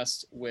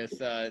podcast with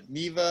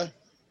Neva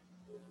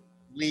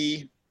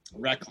Lee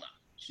Rekla.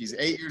 She's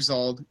 8 years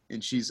old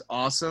and she's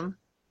awesome.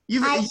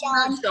 You've Hi, met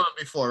Sean. Sean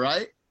before,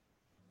 right?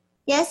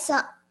 Yes.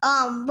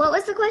 What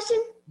was the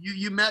question?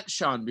 You met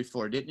Sean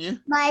before, didn't you?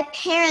 My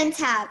parents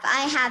have.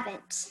 I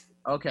haven't.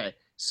 Okay.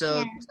 So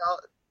Yeah.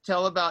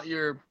 tell about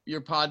your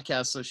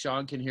podcast so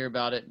Sean can hear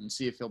about it and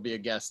see if he'll be a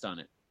guest on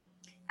it.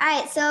 All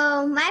right,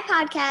 so my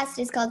podcast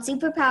is called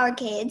Superpower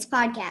Kids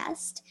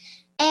Podcast,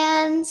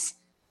 and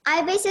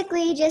I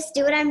basically just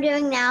do what I'm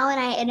doing now, and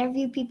I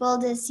interview people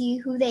to see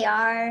who they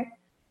are,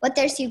 what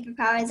their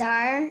superpowers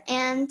are,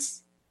 and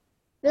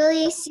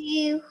really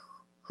see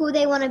who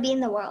they want to be in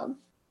the world.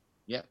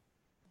 Yep.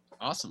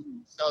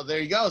 Awesome. So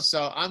there you go.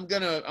 So I'm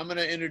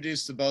gonna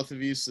introduce the both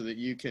of you so that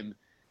you can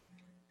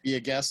be a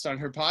guest on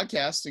her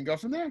podcast and go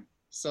from there.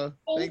 So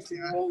thanks.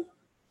 you.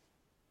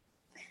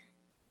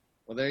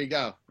 Well, there you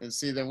go. And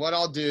see, then what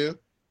I'll do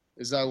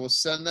is I will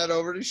send that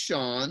over to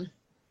Sean,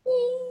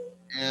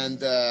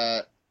 and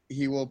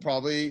he will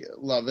probably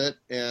love it.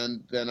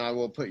 And then I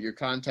will put your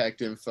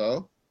contact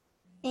info.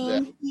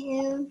 Thank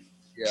you.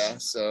 Yeah,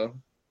 so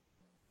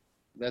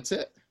that's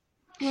it.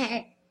 All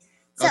right.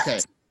 So, Okay.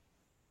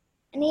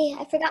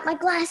 I forgot my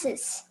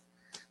glasses.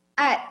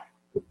 All right.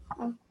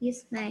 I'll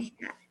use my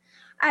hat.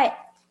 All right.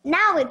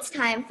 Now it's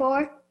time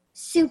for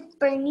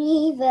Super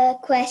Neva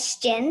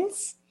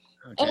questions.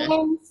 Okay.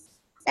 And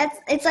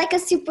it's like a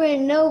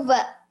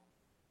supernova,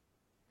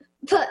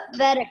 but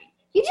better.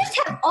 You just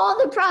have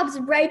all the props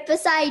right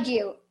beside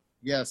you.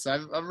 Yes,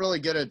 I'm really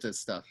good at this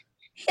stuff.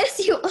 Yes,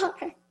 you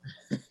are.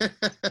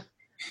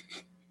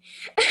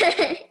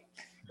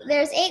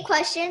 There's 8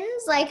 questions,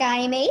 like I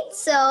am 8,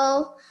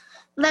 so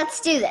let's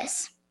do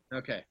this.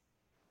 Okay.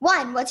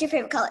 1, what's your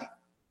favorite color?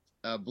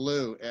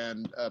 Blue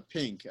and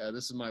pink.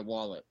 This is my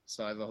wallet.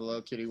 So I have a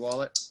Hello Kitty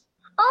wallet.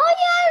 Oh,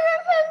 yeah, I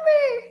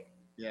remember.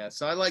 Yeah,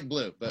 so I like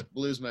blue, but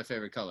blue's my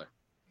favorite color.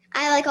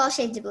 I like all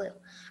shades of blue. All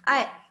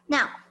right,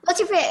 now, what's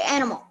your favorite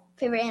animal?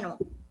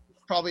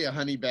 Probably a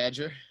honey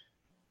badger.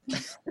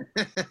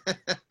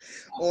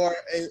 Or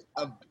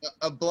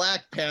a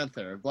black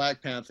panther. A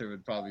black panther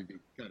would probably be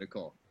kind of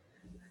cool.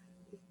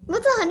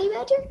 What's a honey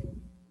badger?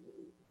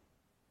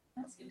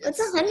 What's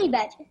a honey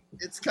badger?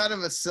 It's kind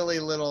of a silly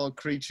little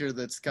creature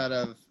that's kind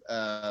of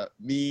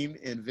mean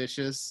and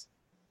vicious.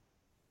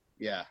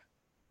 Yeah.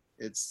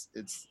 It's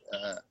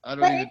I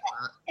don't But even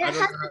It I has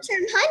don't the know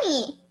term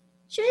honey.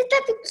 Shouldn't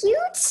that be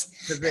cute?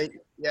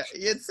 yeah,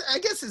 I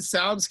guess it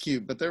sounds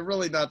cute, but they're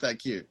really not that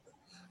cute.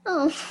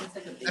 Oh.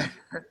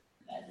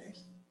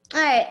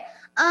 All right.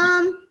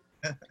 I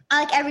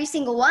like every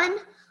single one.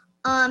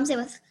 Same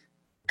with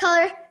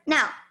color.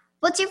 Now,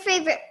 what's your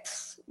favorite?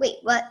 Wait,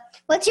 what?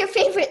 What's your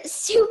favorite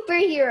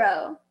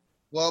superhero?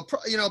 Well,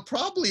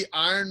 probably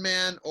Iron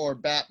Man or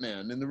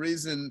Batman, and the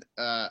reason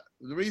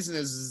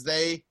is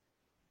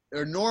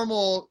they're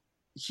normal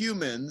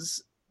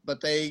humans, but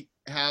they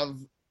have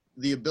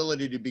the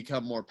ability to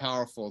become more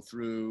powerful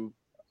through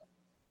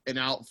an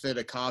outfit,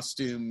 a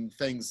costume,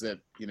 things that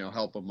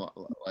help them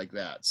like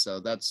that. So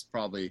that's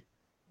probably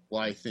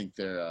why I think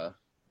they're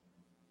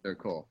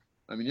cool.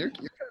 I mean, you're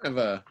kind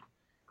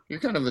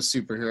of a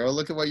superhero.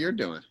 Look at what you're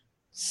doing.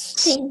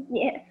 Thank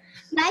you.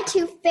 My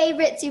 2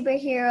 favorite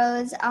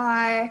superheroes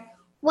are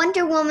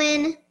Wonder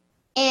Woman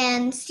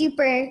and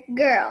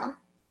Supergirl.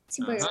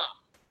 Supergirl. Uh-huh.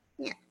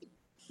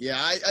 Yeah,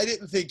 I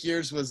didn't think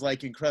yours was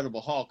like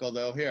Incredible Hulk,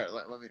 although here,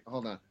 let me,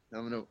 hold on.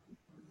 I'm going to.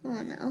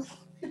 Oh, no.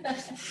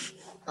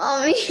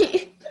 Oh,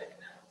 me.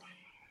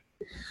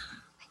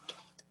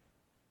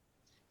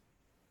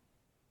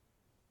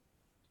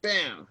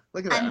 Bam!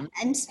 Look at that.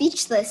 I'm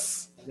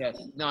speechless. Yes.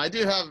 No, I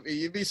do have,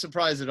 you'd be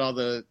surprised at all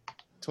the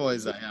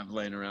toys I have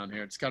laying around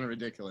here. It's kind of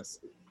ridiculous.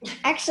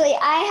 Actually,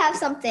 I have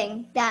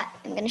something that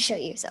I'm going to show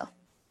you, so.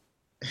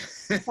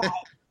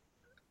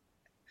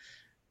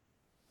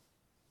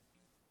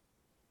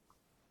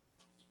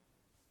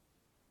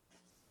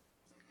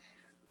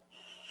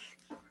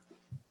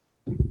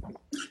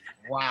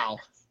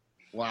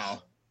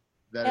 Wow.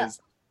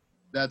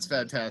 That's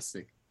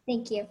fantastic.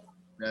 Thank you.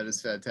 That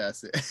is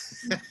fantastic.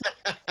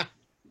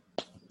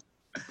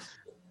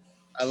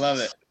 I love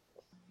it.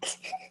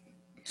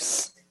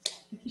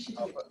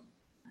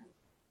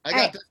 I got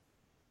right. this.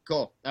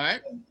 Cool. All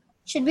right.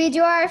 Should we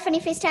do our funny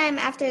face time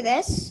after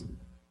this?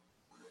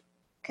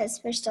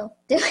 Because we're still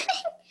doing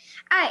it.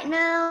 All right,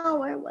 now,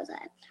 where was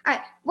I? All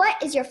right,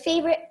 what is your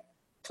favorite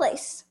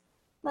place?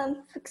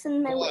 I'm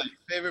fixing my Oh, wig.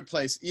 favorite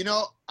place.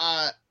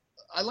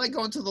 I like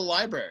going to the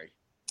library.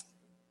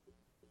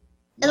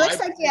 It looks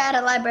like you're at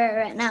a library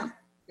right now.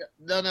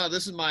 No,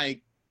 this is my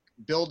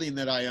building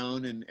that I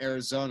own in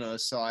Arizona.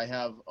 So I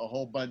have a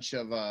whole bunch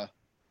of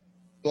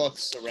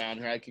books around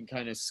here. I can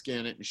kind of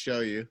scan it and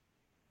show you.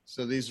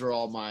 So these are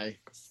all my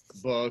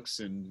books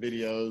and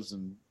videos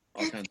and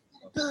all kinds of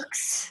stuff.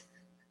 Books.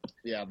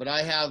 Yeah, but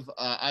I have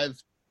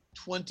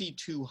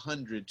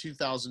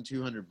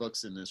 2,200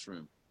 books in this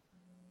room.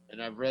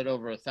 And I've read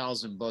over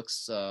 1,000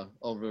 books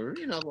over,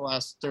 the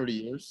last 30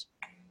 years.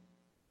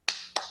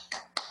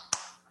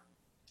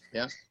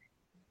 Yeah.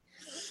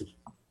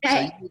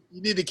 Right. So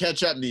you need to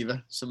catch up,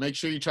 Neva. So make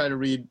sure you try to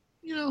read,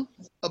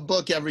 a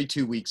book every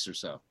 2 weeks or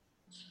so.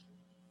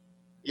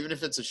 Even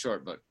if it's a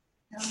short book.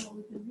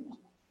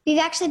 We've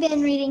actually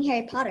been reading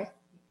Harry Potter.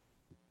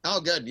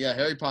 Oh, good. Yeah,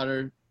 Harry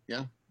Potter.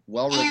 Yeah,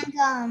 well written.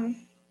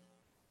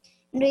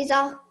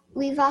 And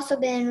we've also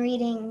been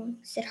reading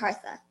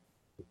Siddhartha.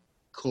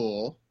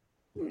 Cool.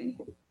 Oh,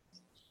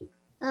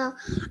 all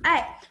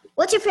right.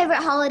 What's your favorite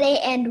holiday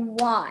and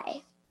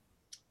why?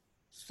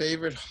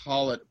 Favorite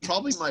holiday?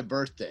 Probably my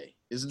birthday.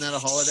 Isn't that a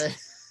holiday?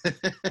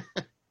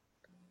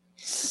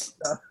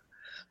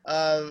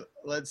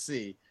 Let's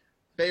see.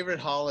 Favorite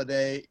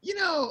holiday?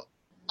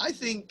 I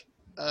think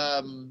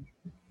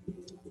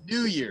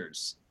New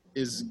Year's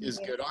is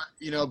good.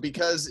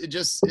 Because it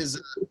just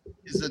is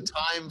a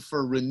time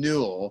for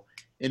renewal,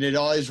 and it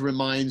always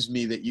reminds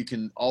me that you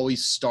can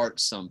always start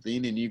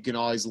something and you can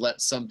always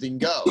let something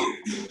go.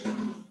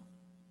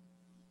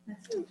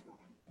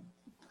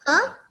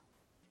 Huh?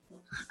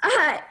 All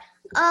right.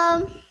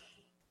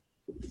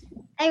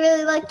 I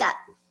really like that.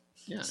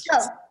 Yeah. So,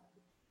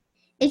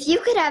 if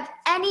you could have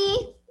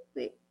any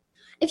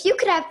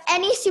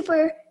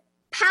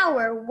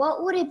superpower,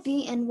 what would it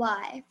be and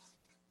why?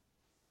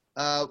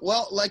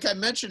 Well, like I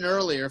mentioned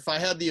earlier, if I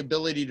had the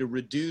ability to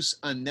reduce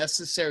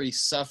unnecessary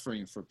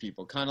suffering for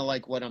people, kind of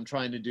like what I'm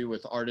trying to do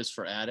with Artists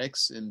for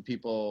Addicts and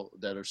people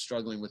that are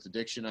struggling with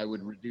addiction, I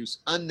would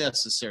reduce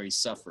unnecessary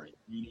suffering.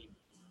 Meaning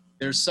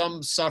there's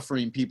some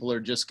suffering people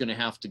are just going to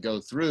have to go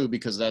through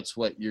because that's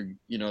what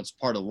it's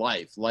part of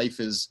life.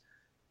 Life is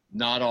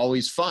not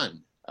always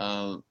fun.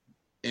 And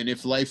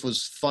if life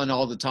was fun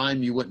all the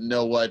time, you wouldn't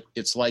know what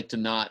it's like to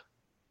not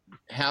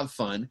have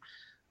fun.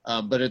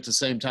 But at the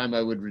same time,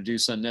 I would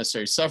reduce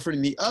unnecessary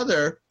suffering. The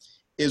other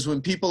is when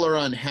people are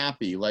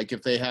unhappy, like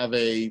if they have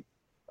a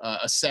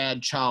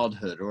sad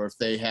childhood, or if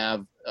they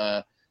have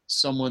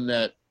someone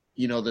that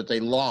that they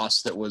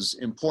lost that was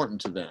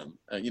important to them.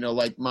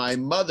 Like my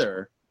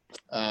mother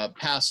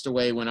passed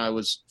away when I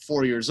was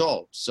 4 years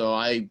old, so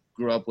I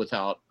grew up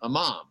without a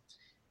mom,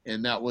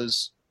 and that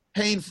was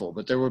painful.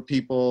 But there were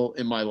people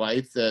in my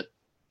life that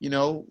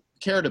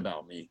cared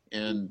about me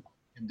and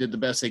did the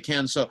best they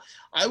can. So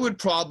I would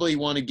probably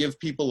want to give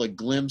people a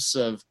glimpse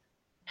of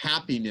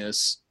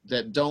happiness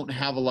that don't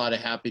have a lot of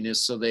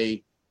happiness, so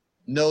they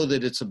know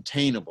that it's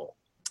obtainable.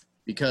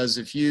 Because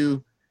if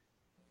you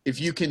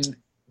can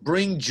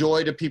bring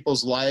joy to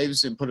people's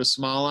lives and put a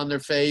smile on their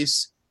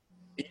face,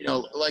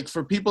 like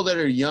for people that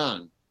are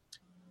young,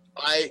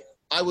 I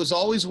was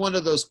always one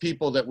of those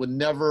people that would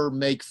never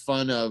make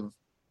fun of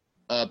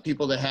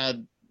people that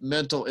had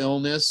mental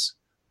illness,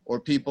 or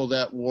people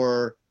that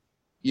were,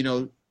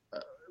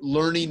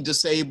 learning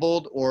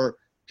disabled, or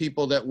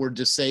people that were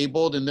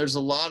disabled. And there's a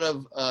lot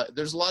of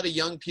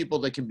young people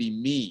that can be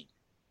mean.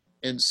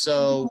 And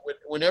so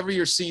whenever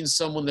you're seeing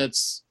someone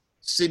that's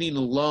sitting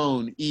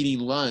alone eating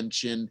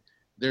lunch and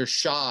they're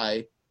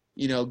shy,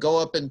 go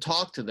up and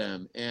talk to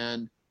them.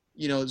 And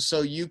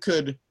so you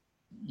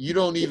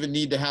don't even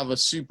need to have a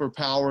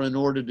superpower in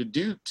order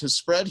to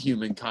spread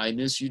human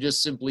kindness. You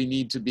just simply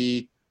need to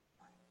be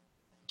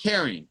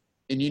caring.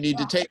 And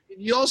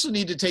you also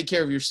need to take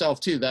care of yourself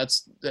too. That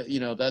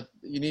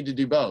you need to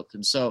do both.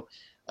 And so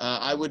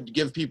I would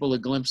give people a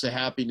glimpse of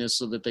happiness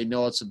so that they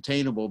know it's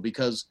obtainable,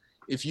 because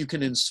if you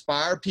can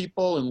inspire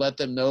people and let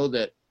them know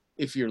that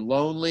if you're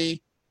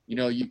lonely,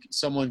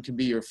 someone can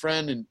be your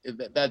friend, and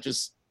that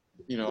just,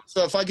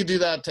 so if I could do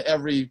that to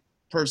every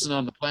person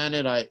on the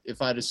planet,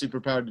 if I had a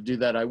superpower to do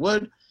that, I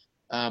would.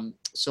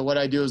 So what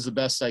I do is the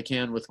best I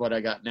can with what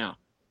I got now.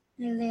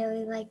 I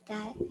really like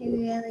that. I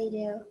really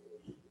do.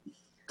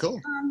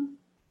 Cool.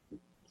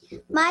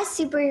 My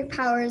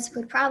superpowers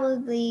would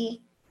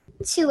probably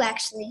two.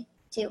 That's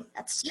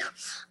two.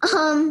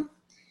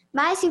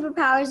 My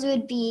superpowers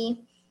would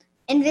be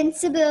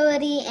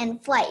invincibility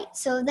and flight.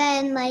 So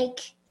then,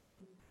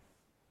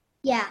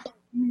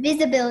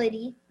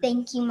 invisibility.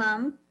 Thank you,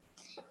 Mom.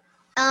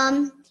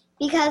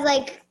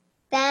 Because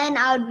then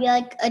I would be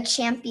a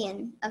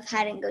champion of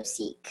hide and go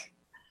seek.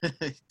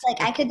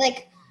 I could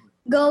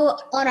go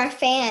on our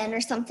fan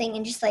or something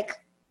and just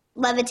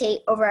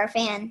levitate over our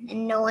fan,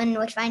 and no one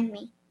would find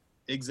me.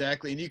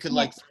 Exactly. And you could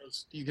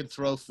you could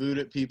throw food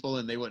at people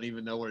and they wouldn't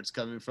even know where it's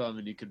coming from,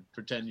 and you could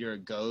pretend you're a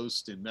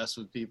ghost and mess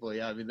with people.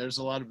 Yeah, I mean, there's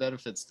a lot of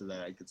benefits to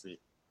that, I could see.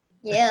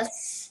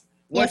 Yes.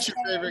 What's your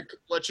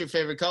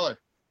favorite color?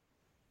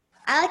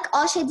 I like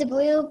all shades of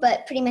blue,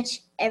 but pretty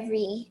much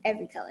every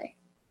color.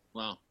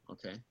 Wow.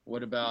 Okay.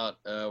 What about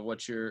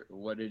what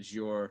is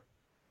your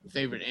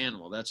Favorite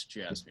animal? That's what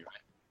you asked me,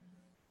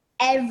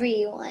 right?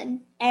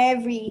 Everyone.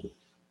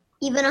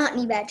 Even a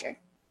honey badger.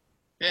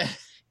 Yeah.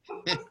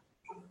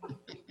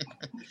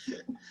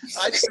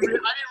 I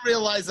didn't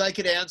realize I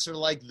could answer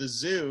like the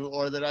zoo,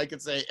 or that I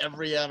could say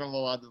every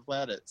animal on the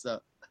planet. So,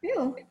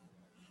 Ooh.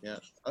 yeah.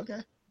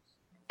 Okay.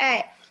 All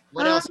right.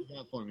 What else you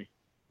got for me?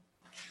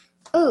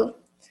 Ooh.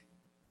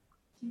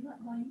 Do you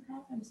want volume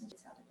pack? I'm just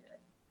how to do it.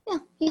 Yeah,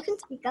 you can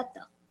speak up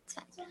though. It's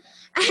fine.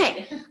 All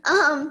right.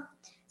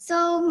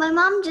 So my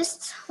mom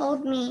just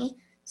told me.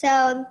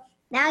 So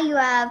now you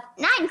have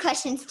 9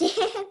 questions to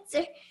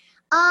answer.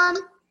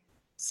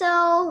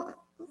 So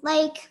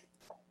like,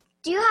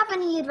 do you have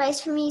any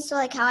advice for me? So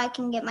like, how I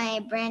can get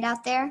my brand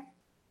out there?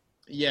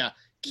 Yeah.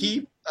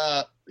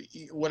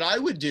 What I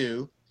would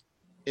do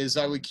is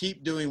I would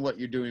keep doing what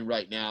you're doing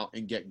right now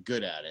and get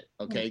good at it.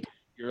 Okay.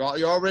 You're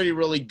already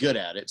really good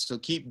at it. So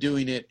keep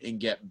doing it and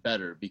get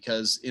better,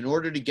 because in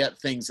order to get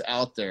things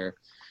out there,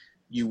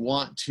 you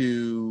want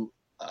to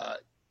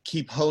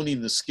keep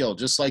honing the skill.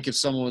 Just like if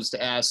someone was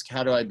to ask,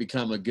 how do I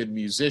become a good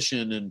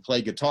musician and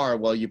play guitar?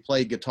 Well, you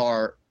play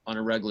guitar on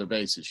a regular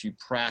basis. You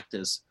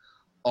practice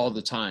all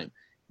the time.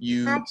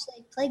 You I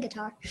actually play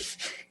guitar.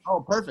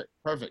 Oh, perfect.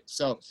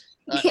 So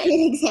Give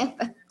me an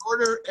example.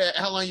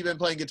 how long you been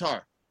playing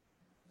guitar?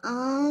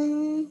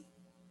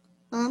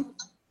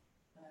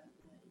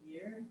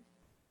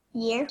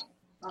 Year.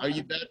 Are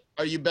you better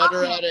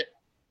at it?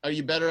 Are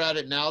you better at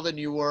it now than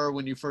you were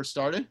when you first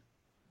started?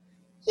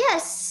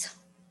 Yes.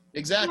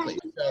 Exactly.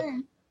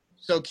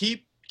 So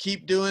keep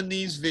doing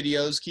these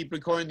videos, keep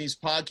recording these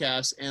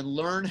podcasts, and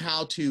learn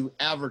how to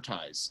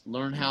advertise.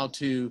 Learn how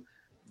to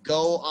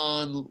go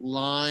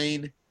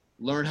online.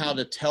 Learn how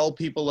to tell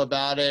people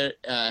about it.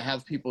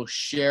 Have people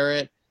share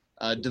it.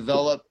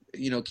 Develop.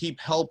 Keep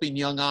helping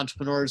young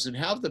entrepreneurs, and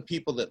have the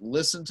people that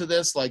listen to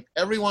this, like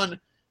everyone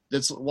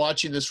that's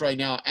watching this right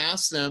now,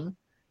 ask them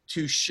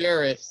to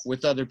share it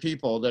with other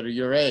people that are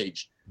your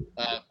age.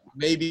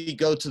 Maybe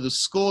go to the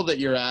school that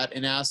you're at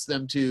and ask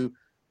them to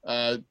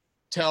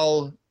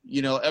tell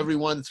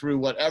everyone through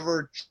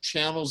whatever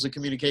channels of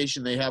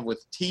communication they have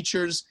with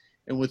teachers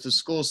and with the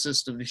school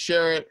system to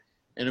share it.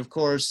 And of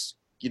course,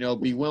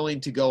 be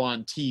willing to go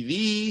on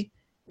TV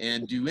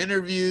and do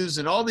interviews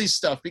and all these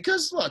stuff,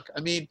 because look, I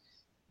mean,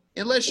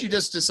 unless you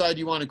just decide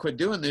you want to quit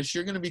doing this,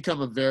 you're going to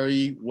become a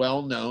very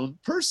well-known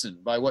person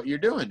by what you're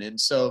doing. And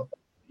so,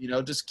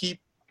 just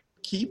keep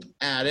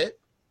at it,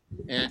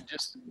 and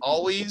just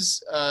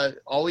always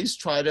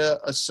try to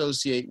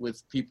associate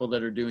with people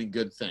that are doing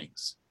good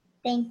things.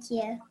 Thank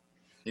you.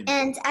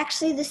 And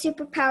actually, the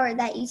superpower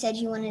that you said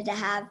you wanted to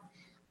have,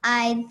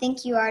 I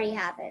think you already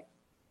have it.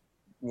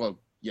 Well,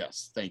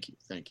 yes. Thank you.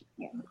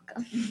 You're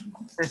welcome.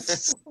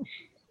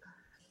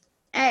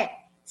 All right.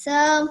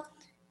 So,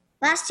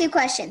 last 2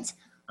 questions.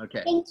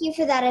 Okay. Thank you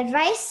for that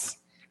advice.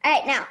 All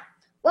right. Now,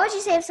 what would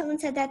you say if someone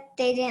said that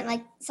they didn't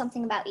like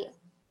something about you?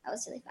 That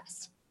was really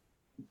fast.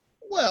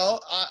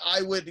 Well,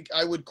 I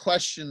would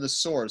question the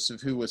source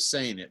of who was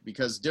saying it,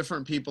 because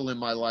different people in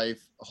my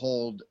life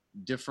hold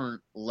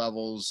different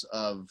levels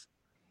of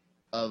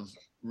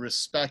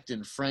respect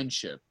and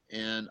friendship.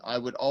 And I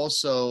would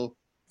also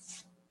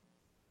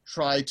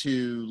try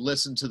to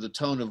listen to the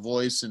tone of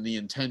voice and the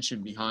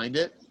intention behind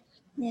it.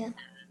 Yeah.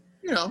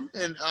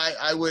 And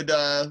I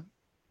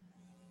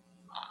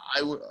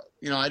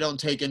don't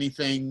take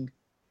anything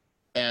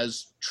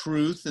as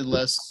truth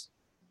unless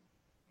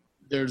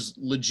there's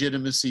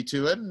legitimacy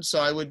to it. And so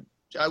I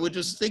would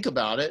just think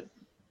about it.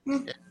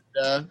 And,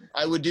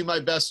 I would do my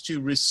best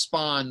to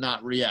respond,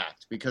 not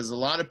react, because a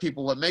lot of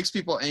people, what makes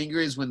people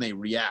angry is when they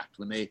react,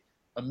 when they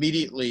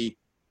immediately,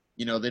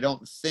 they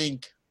don't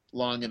think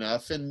long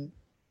enough. And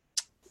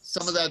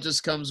some of that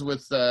just comes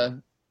with,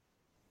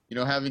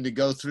 having to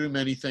go through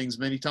many things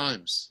many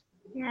times.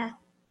 Yeah.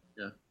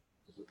 Yeah.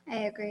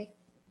 I agree.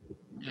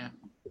 Yeah.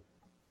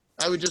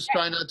 I would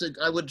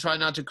try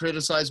not to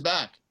criticize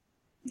back.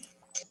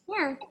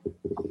 Yeah.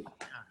 All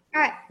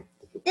right.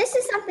 This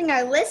is something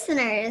our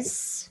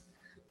listeners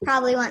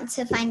probably want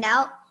to find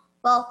out.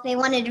 Well, they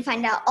wanted to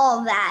find out all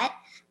of that,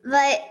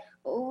 but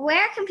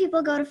where can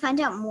people go to find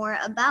out more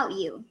about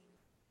you?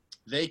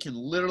 They can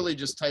literally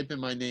just type in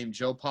my name,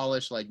 Joe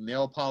Polish, like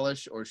nail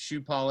polish or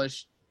shoe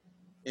polish,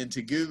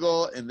 into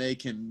Google, and they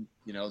can,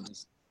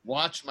 just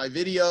watch my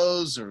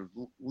videos or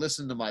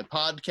listen to my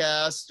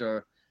podcast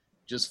or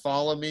just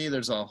follow me.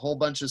 There's a whole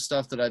bunch of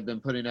stuff that I've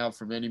been putting out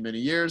for many, many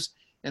years.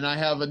 And I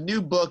have a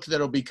new book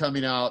that'll be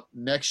coming out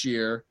next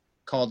year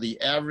called The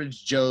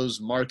Average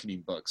Joe's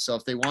Marketing Book. So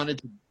if they wanted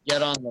to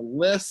get on the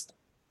list,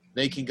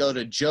 they can go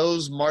to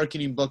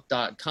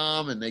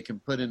joesmarketingbook.com and they can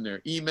put in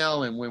their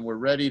email. And when we're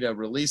ready to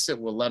release it,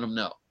 we'll let them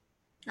know.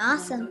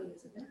 Awesome.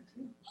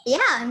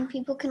 Yeah, and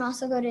people can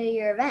also go to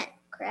your event,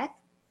 correct?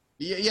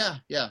 Yeah.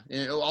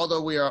 And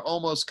although we are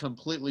almost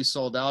completely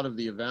sold out of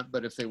the event,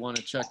 but if they want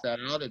to check that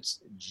out,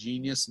 it's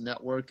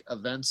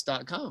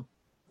geniusnetworkevents.com.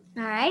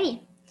 All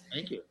righty.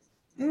 Thank you.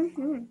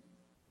 Mm-hmm.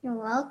 You're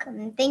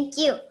welcome. Thank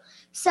you.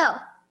 So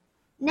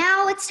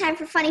now it's time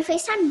for funny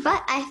face time,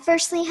 but I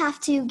firstly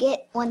have to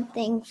get one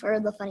thing for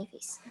the funny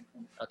face.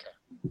 Okay.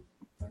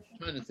 I'm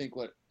trying to think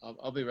what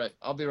I'll be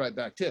right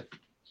back too.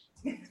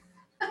 You're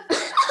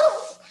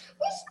just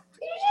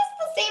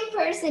the same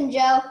person,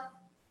 Joe.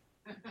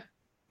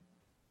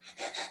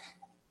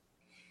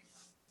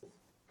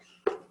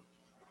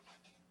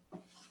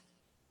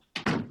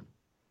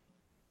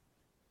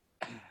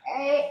 All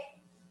right.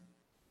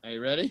 Are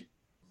you ready?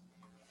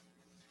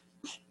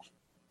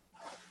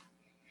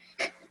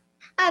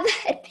 I've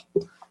had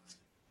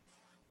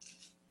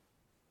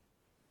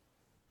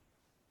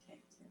Okay,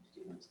 so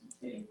do 1, 2,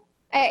 3.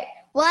 All right,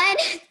 1,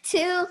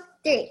 2,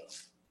 3.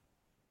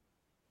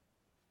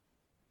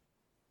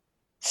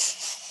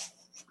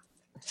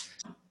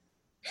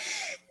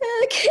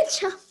 Good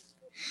job.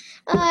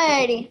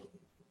 Alrighty.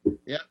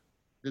 Yep.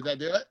 Did that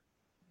do it?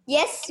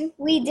 Yes,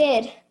 we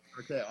did.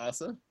 Okay,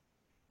 awesome.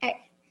 All right,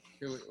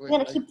 Here, wait, I'm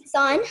gonna keep this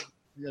on.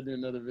 We gotta do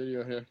another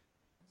video here.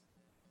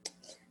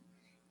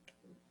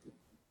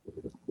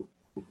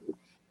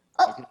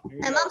 Oh, Okay, here we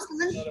my go. mom's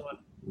coming. Another one.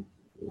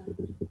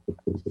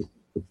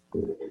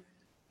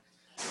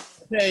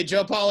 Hey,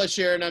 Joe Polish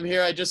here, and I'm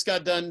here. I just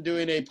got done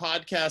doing a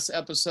podcast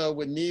episode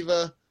with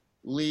Neva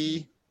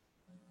Lee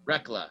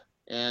Rekla.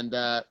 And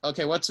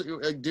okay,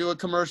 do a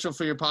commercial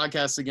for your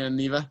podcast again,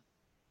 Neva.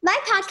 My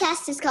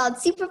podcast is called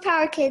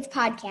Superpower Kids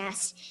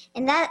Podcast,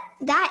 and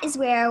that is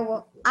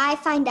where I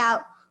find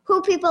out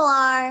who people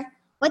are,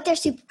 what their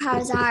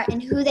superpowers are,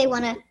 and who they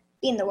want to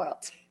be in the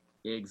world.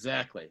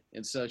 Exactly.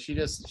 And so she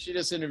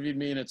just interviewed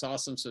me, and it's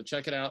awesome. So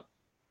check it out.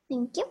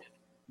 Thank you.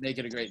 Make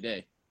it a great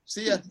day.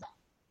 See ya.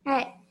 All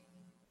right.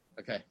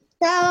 Okay.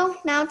 So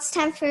now it's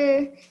time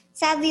for,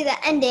 sadly, the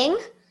ending.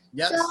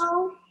 Yes.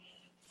 So,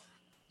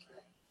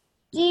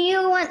 do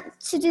you want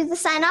to do the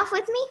sign off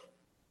with me?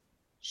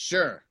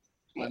 Sure.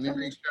 Let me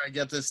make sure I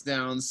get this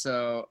down.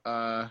 So,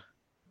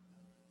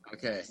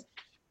 okay.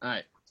 All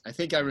right. I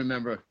think I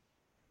remember.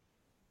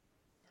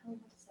 Tell me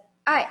what to say.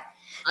 All right.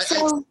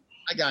 So,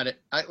 I got it.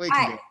 We all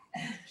can right.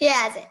 He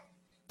has it.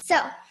 So,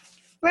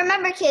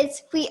 remember,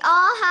 kids, we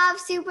all have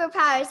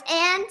superpowers,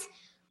 and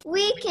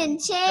we can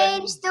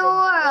change the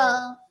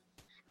world.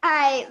 All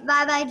right.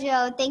 Bye-bye,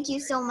 Joe. Thank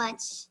you so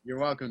much. You're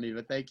welcome,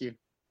 Neva. Thank you.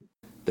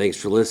 Thanks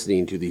for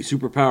listening to the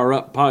Superpower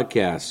Up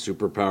Podcast,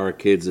 Superpower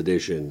Kids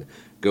Edition.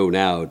 Go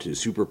now to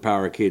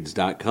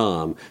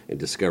superpowerkids.com and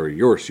discover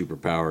your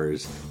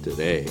superpowers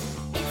today.